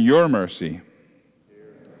 Lord, in your mercy,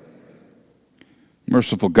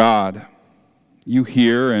 merciful God, you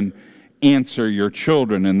hear and answer your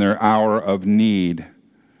children in their hour of need.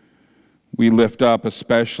 We lift up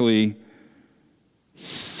especially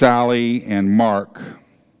Sally and Mark,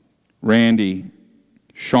 Randy,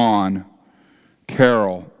 Sean,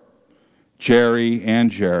 Carol, Jerry,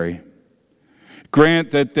 and Jerry.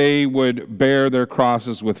 Grant that they would bear their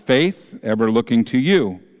crosses with faith, ever looking to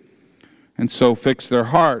you, and so fix their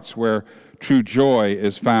hearts where true joy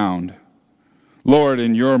is found. Lord,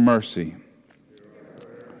 in your mercy,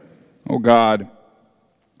 O God,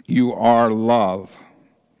 you are love,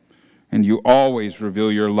 and you always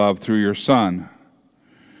reveal your love through your Son.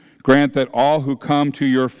 Grant that all who come to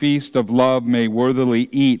your feast of love may worthily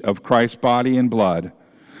eat of Christ's body and blood,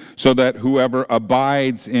 so that whoever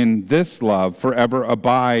abides in this love forever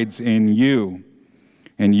abides in you,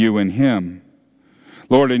 and you in him.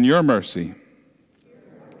 Lord, in your mercy.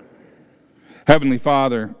 Heavenly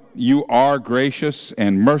Father, you are gracious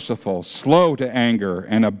and merciful, slow to anger,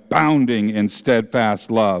 and abounding in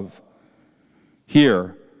steadfast love.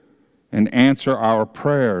 Hear and answer our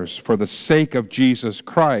prayers for the sake of Jesus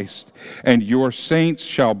Christ, and your saints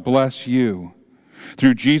shall bless you.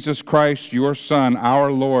 Through Jesus Christ, your Son,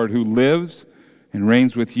 our Lord, who lives and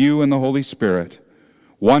reigns with you in the Holy Spirit,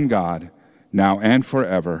 one God, now and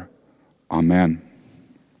forever. Amen.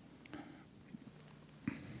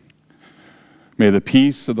 May the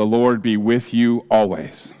peace of the Lord be with you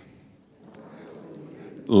always.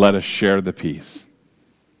 Let us share the peace.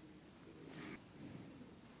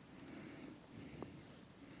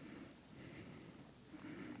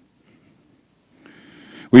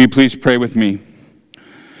 Will you please pray with me?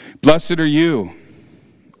 Blessed are you,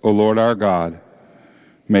 O Lord our God,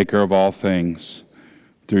 maker of all things.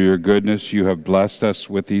 Through your goodness you have blessed us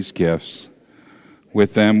with these gifts.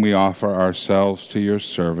 With them we offer ourselves to your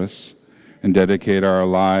service and dedicate our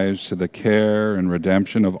lives to the care and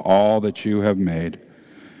redemption of all that you have made,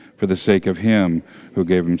 for the sake of him who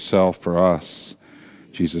gave himself for us,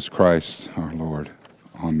 Jesus Christ our Lord.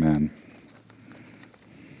 Amen.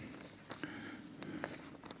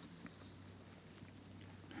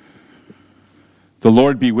 The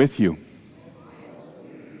Lord be with you.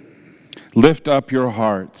 Lift up your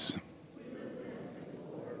hearts.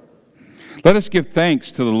 Let us give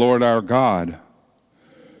thanks to the Lord our God.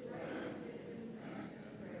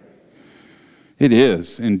 It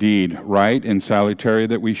is indeed right and salutary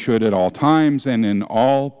that we should at all times and in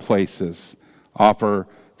all places offer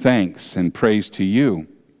thanks and praise to you,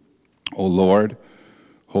 O Lord,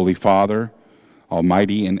 Holy Father,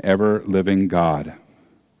 Almighty and ever-living God.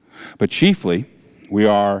 But chiefly, we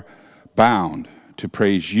are bound to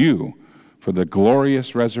praise you for the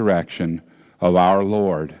glorious resurrection of our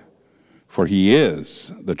Lord. For he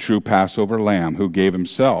is the true Passover Lamb who gave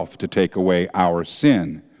himself to take away our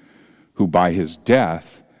sin, who by his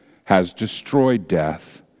death has destroyed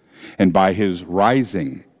death, and by his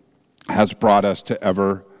rising has brought us to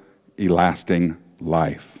everlasting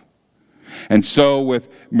life. And so with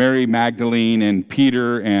Mary Magdalene and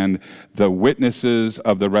Peter and the witnesses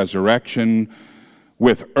of the resurrection,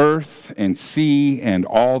 with earth and sea and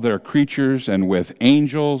all their creatures, and with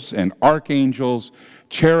angels and archangels,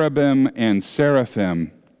 cherubim and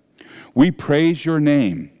seraphim, we praise your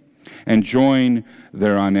name and join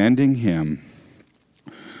their unending hymn.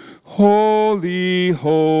 Holy,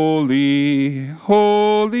 holy,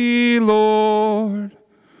 holy Lord,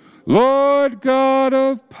 Lord God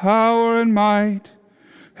of power and might,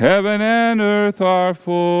 heaven and earth are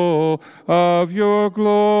full of your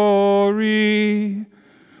glory.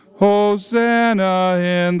 Hosanna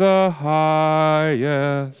in the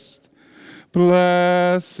highest.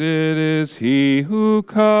 Blessed is he who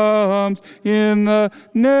comes in the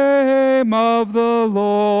name of the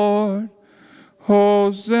Lord.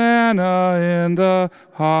 Hosanna in the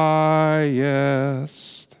highest.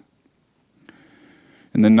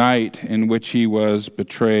 In the night in which he was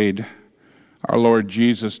betrayed, our Lord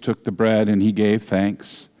Jesus took the bread and he gave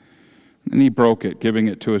thanks. And he broke it, giving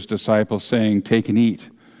it to his disciples, saying, "Take and eat.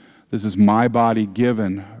 This is my body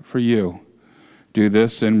given for you. Do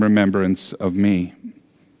this in remembrance of me."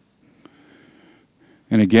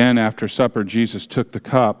 And again, after supper, Jesus took the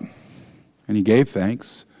cup and he gave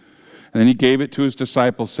thanks. And then he gave it to his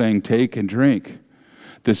disciples, saying, "Take and drink.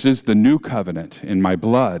 This is the new covenant in my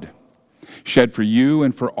blood, shed for you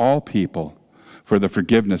and for all people for the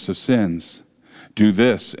forgiveness of sins. Do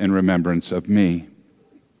this in remembrance of me."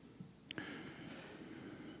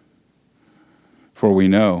 For we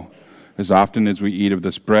know, as often as we eat of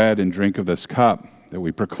this bread and drink of this cup, that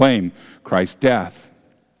we proclaim Christ's death,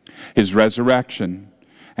 his resurrection,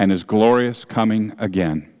 and his glorious coming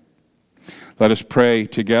again. Let us pray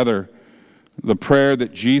together the prayer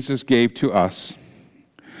that Jesus gave to us.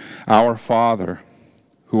 Our Father,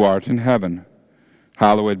 who art in heaven,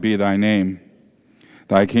 hallowed be thy name.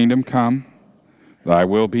 Thy kingdom come, thy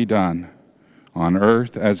will be done, on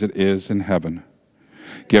earth as it is in heaven.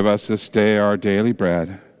 Give us this day our daily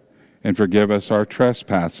bread, and forgive us our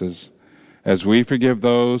trespasses, as we forgive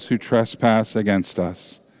those who trespass against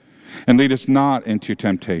us. And lead us not into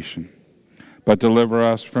temptation, but deliver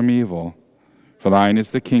us from evil. For thine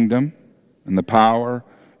is the kingdom, and the power,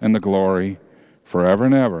 and the glory, forever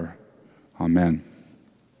and ever. Amen.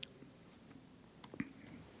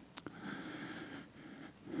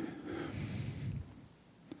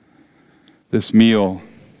 This meal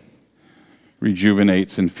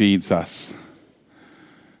rejuvenates and feeds us.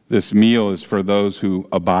 This meal is for those who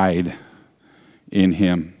abide in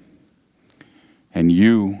him. And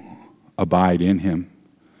you abide in him.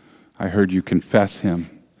 I heard you confess him.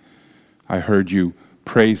 I heard you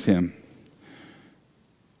praise him.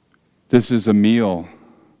 This is a meal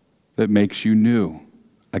that makes you new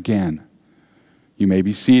again. You may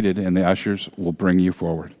be seated, and the ushers will bring you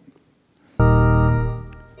forward.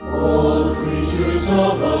 All creatures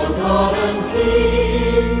of our God and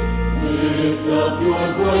King, lift up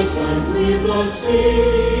your voice and breathe the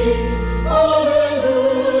sing.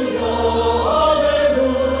 Alleluia,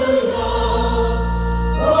 alleluia.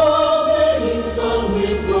 The burning sun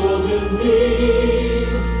with golden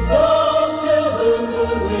beam, the silver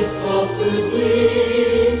moon with soft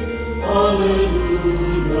gleam.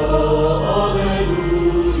 Alleluia, alleluia,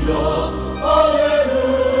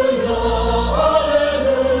 alleluia,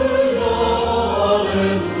 alleluia,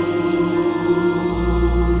 alleluia.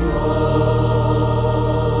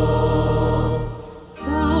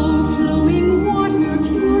 Thou flowing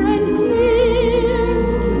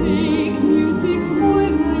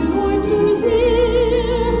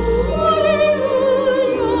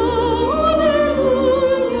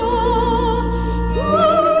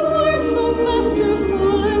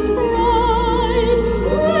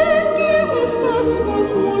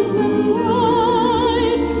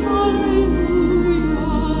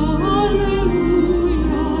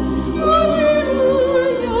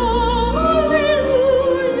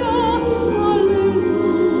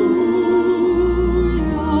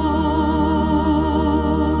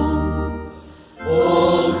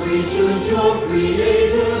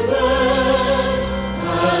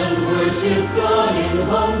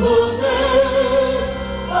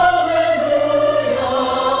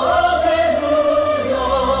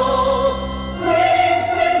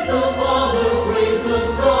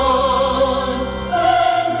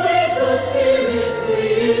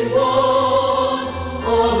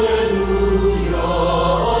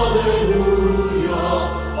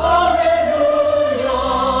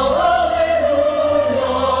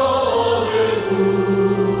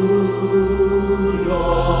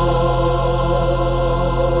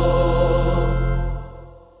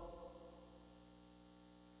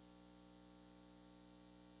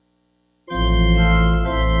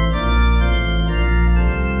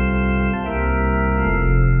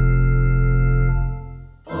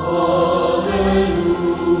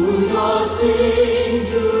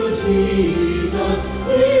Jesus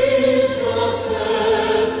is the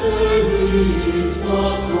scepter, is the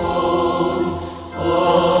throne.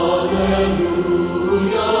 Alleluia,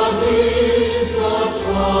 is the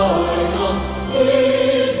triumph,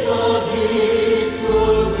 is the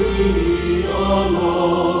victory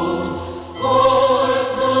alone. Hark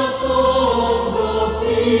the songs of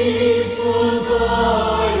peace, the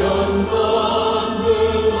Zion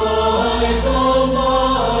thunder like a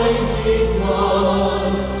mighty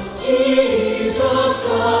flood. Jesus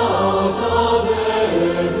out of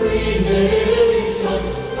every nation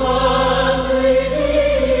hath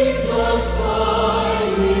redeemed us by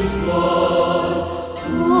his blood.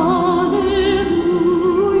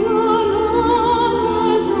 Alleluia, not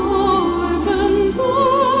as orphans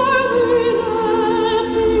are we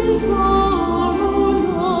left in sorrow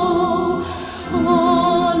now.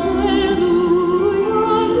 Alleluia,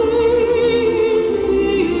 he's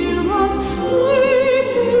near us, faith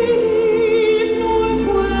believes, nor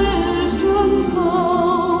questions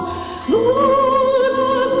how. Though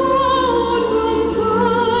the crowd from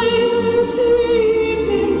sight received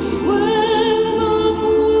him, when the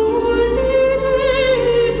 40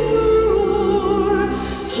 days were o'er,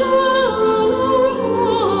 shall our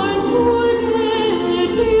hearts forget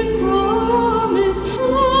his promise?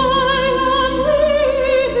 I am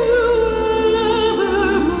with you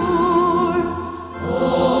evermore.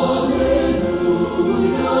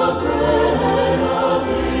 Alleluia, bread of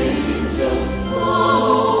angels, thou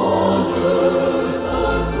on earth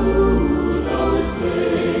our food, our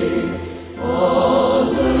stay.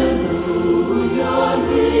 Alleluia,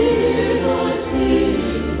 hear the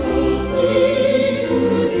sinful flee to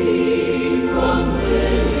thee from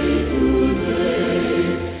day to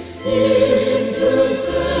day.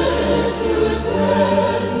 Intercessor,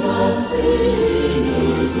 friend of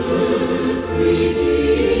sinners, earth's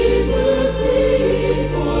Redeemer,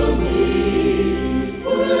 plead for me.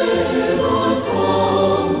 Where the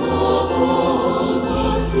songs of all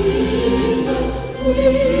the sinners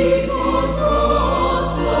sing across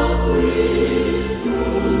the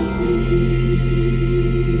crystal sea.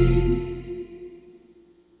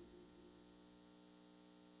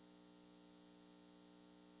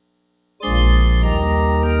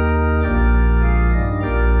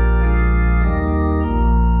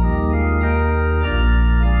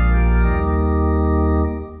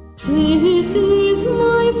 This is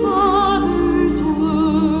my Father's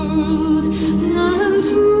world, and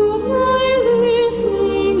to my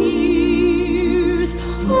listening ears,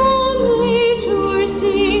 all nature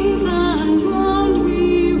sings and round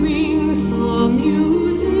me rings the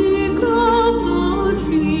music of the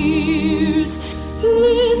spheres.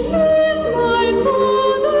 This is my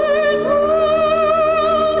Father's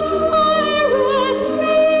world. I rest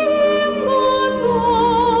me in the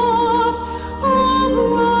thought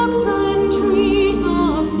of rocks and trees,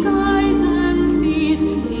 of skies and seas,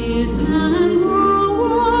 his hand the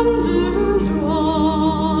wonders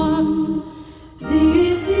wrought.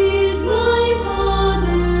 This is my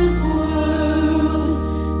Father's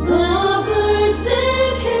world. The birds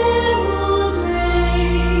their carols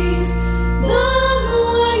raise, the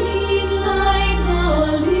morning light,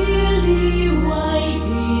 the lily white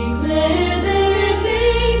declare their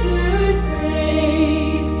Maker's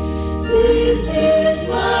praise. This is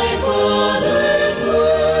my Father's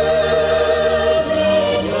world.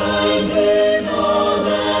 He shines in all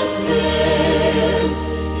that's fair.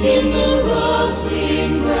 In the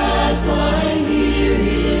rustling grass I hear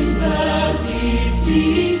him pass. He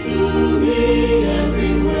speaks to me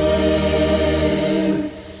everywhere.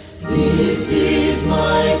 This is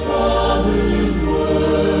my Father's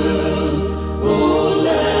world. Oh,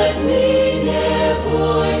 let me ne'er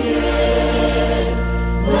forget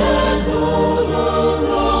that though the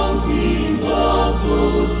wrong seems oft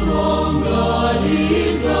so strong, God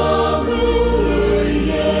is the ruler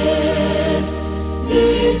yet.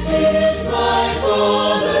 This is my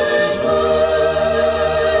Father's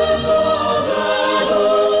world. The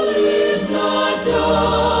battle is not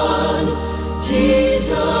done.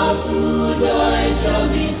 Jesus who died shall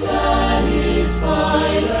be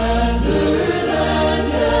satisfied, and earth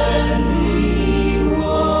and heaven be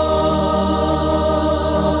one.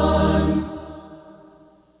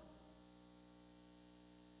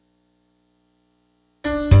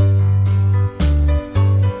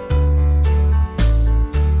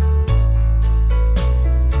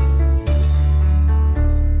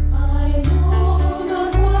 I know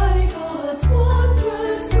not why God's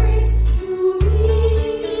wondrous grace to me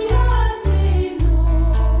he hath made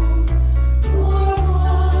known.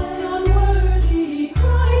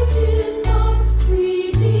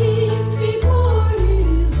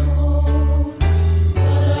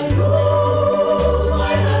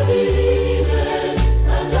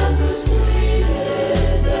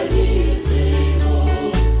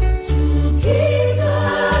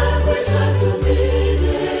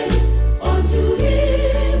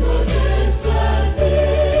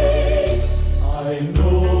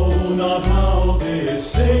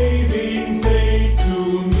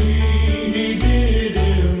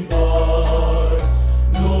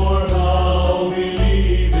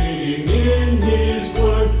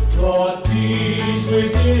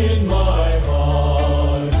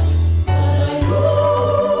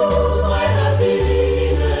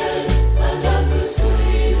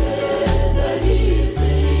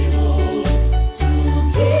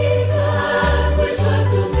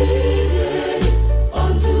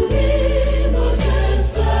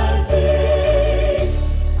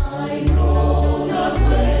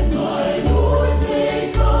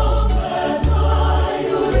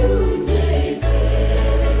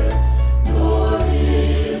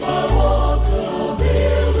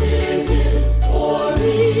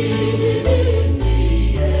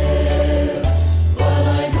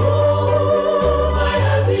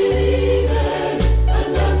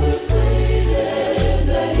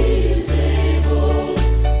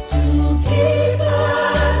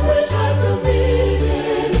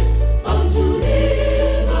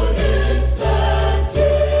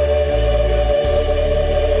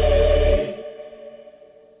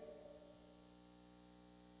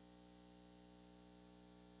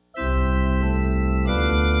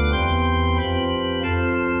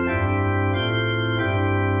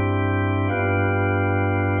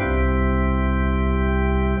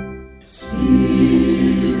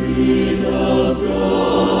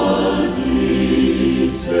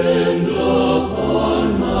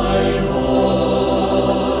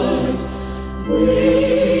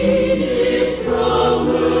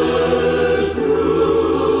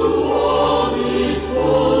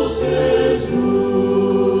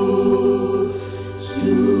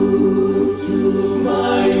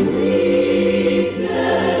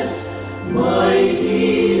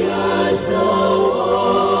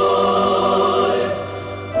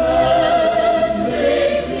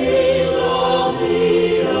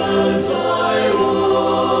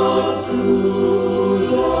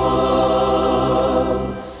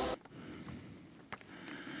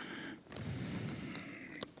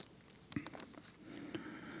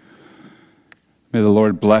 May the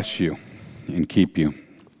Lord bless you and keep you.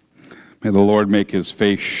 May the Lord make his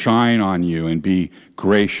face shine on you and be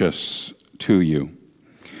gracious to you.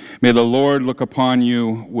 May the Lord look upon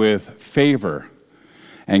you with favor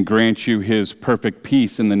and grant you his perfect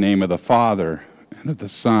peace in the name of the Father and of the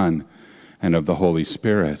Son and of the Holy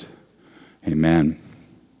Spirit. Amen.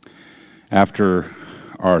 After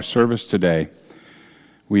our service today,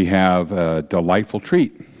 we have a delightful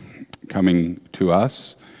treat coming to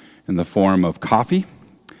us in the form of coffee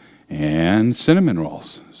and cinnamon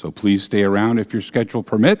rolls. So please stay around if your schedule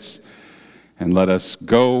permits, and let us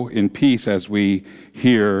go in peace as we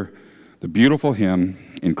hear the beautiful hymn,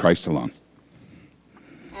 In Christ Alone.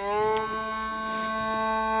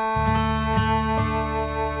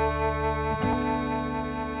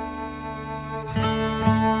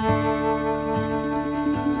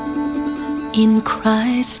 In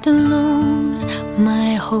Christ alone,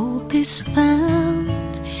 my hope is found.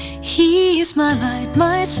 He is my light,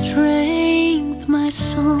 my strength, my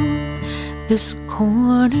song. This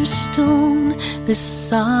cornerstone, this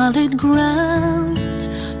solid ground,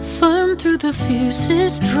 firm through the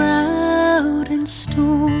fiercest drought and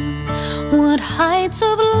storm. What heights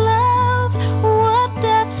of love, what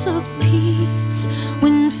depths of peace,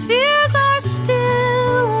 when fears are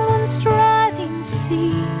still, when striving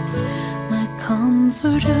cease. My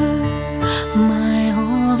comforter, my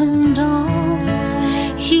all and all,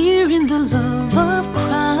 here in the love of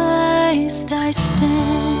Christ I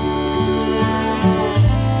stand.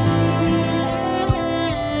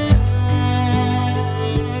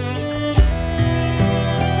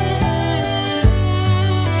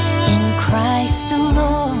 In Christ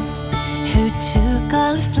alone, who took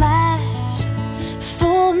on flesh,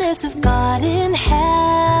 fullness of God in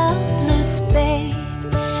helpless babe,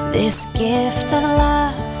 this gift of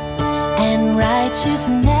love and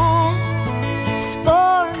righteousness,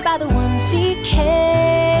 scorned by the ones he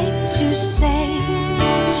came to save,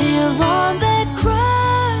 till on the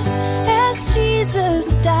cross, as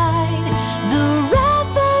Jesus died, the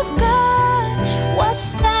wrath of God was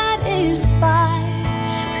satisfied.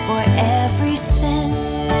 For every sin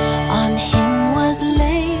on him was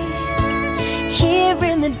laid. Here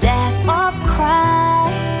in the death of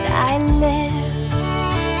Christ I live.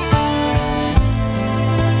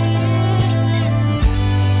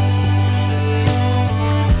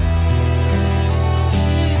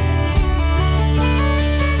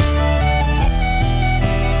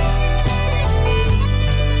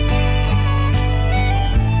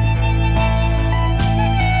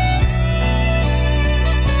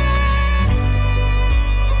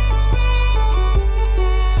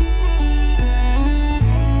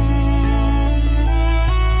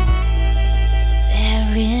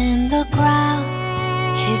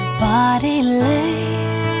 Body lay,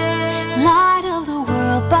 light of the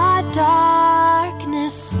world by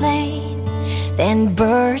darkness slain, then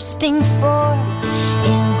bursting forth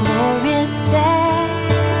in glorious day,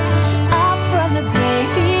 up from the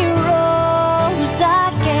grave he rose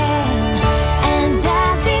again, and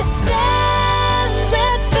as he stands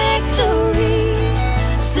at victory,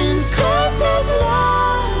 sin's curse has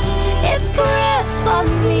lost its grip on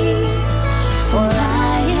me, for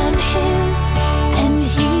I am his and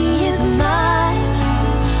he is mine,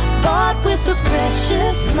 bought with the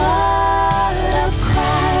precious blood of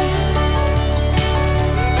Christ.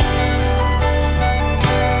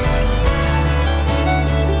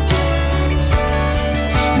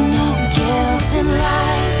 No guilt in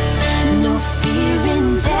life, no fear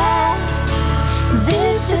in death.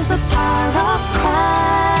 This is the power of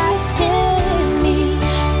Christ in me,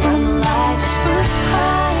 from life's first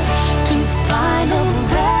cry to final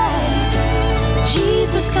breath.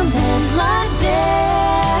 Jesus commands my destiny,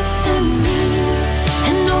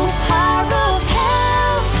 and no power of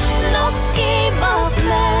hell, no scheme of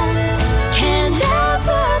man can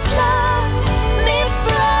ever pluck me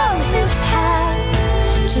from his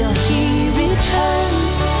hand, till he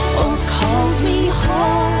returns or calls me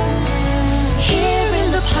home. Here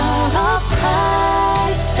in the power of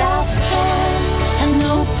Christ I'll stand, and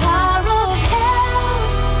no power of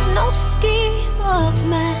hell, no scheme of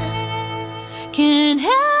man can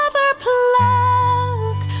ever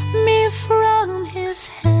pluck me from his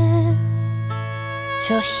hand,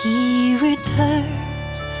 till he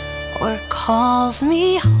returns or calls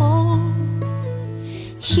me home.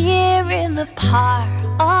 Here in the power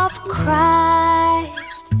of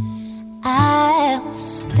Christ I'll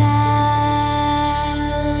stand.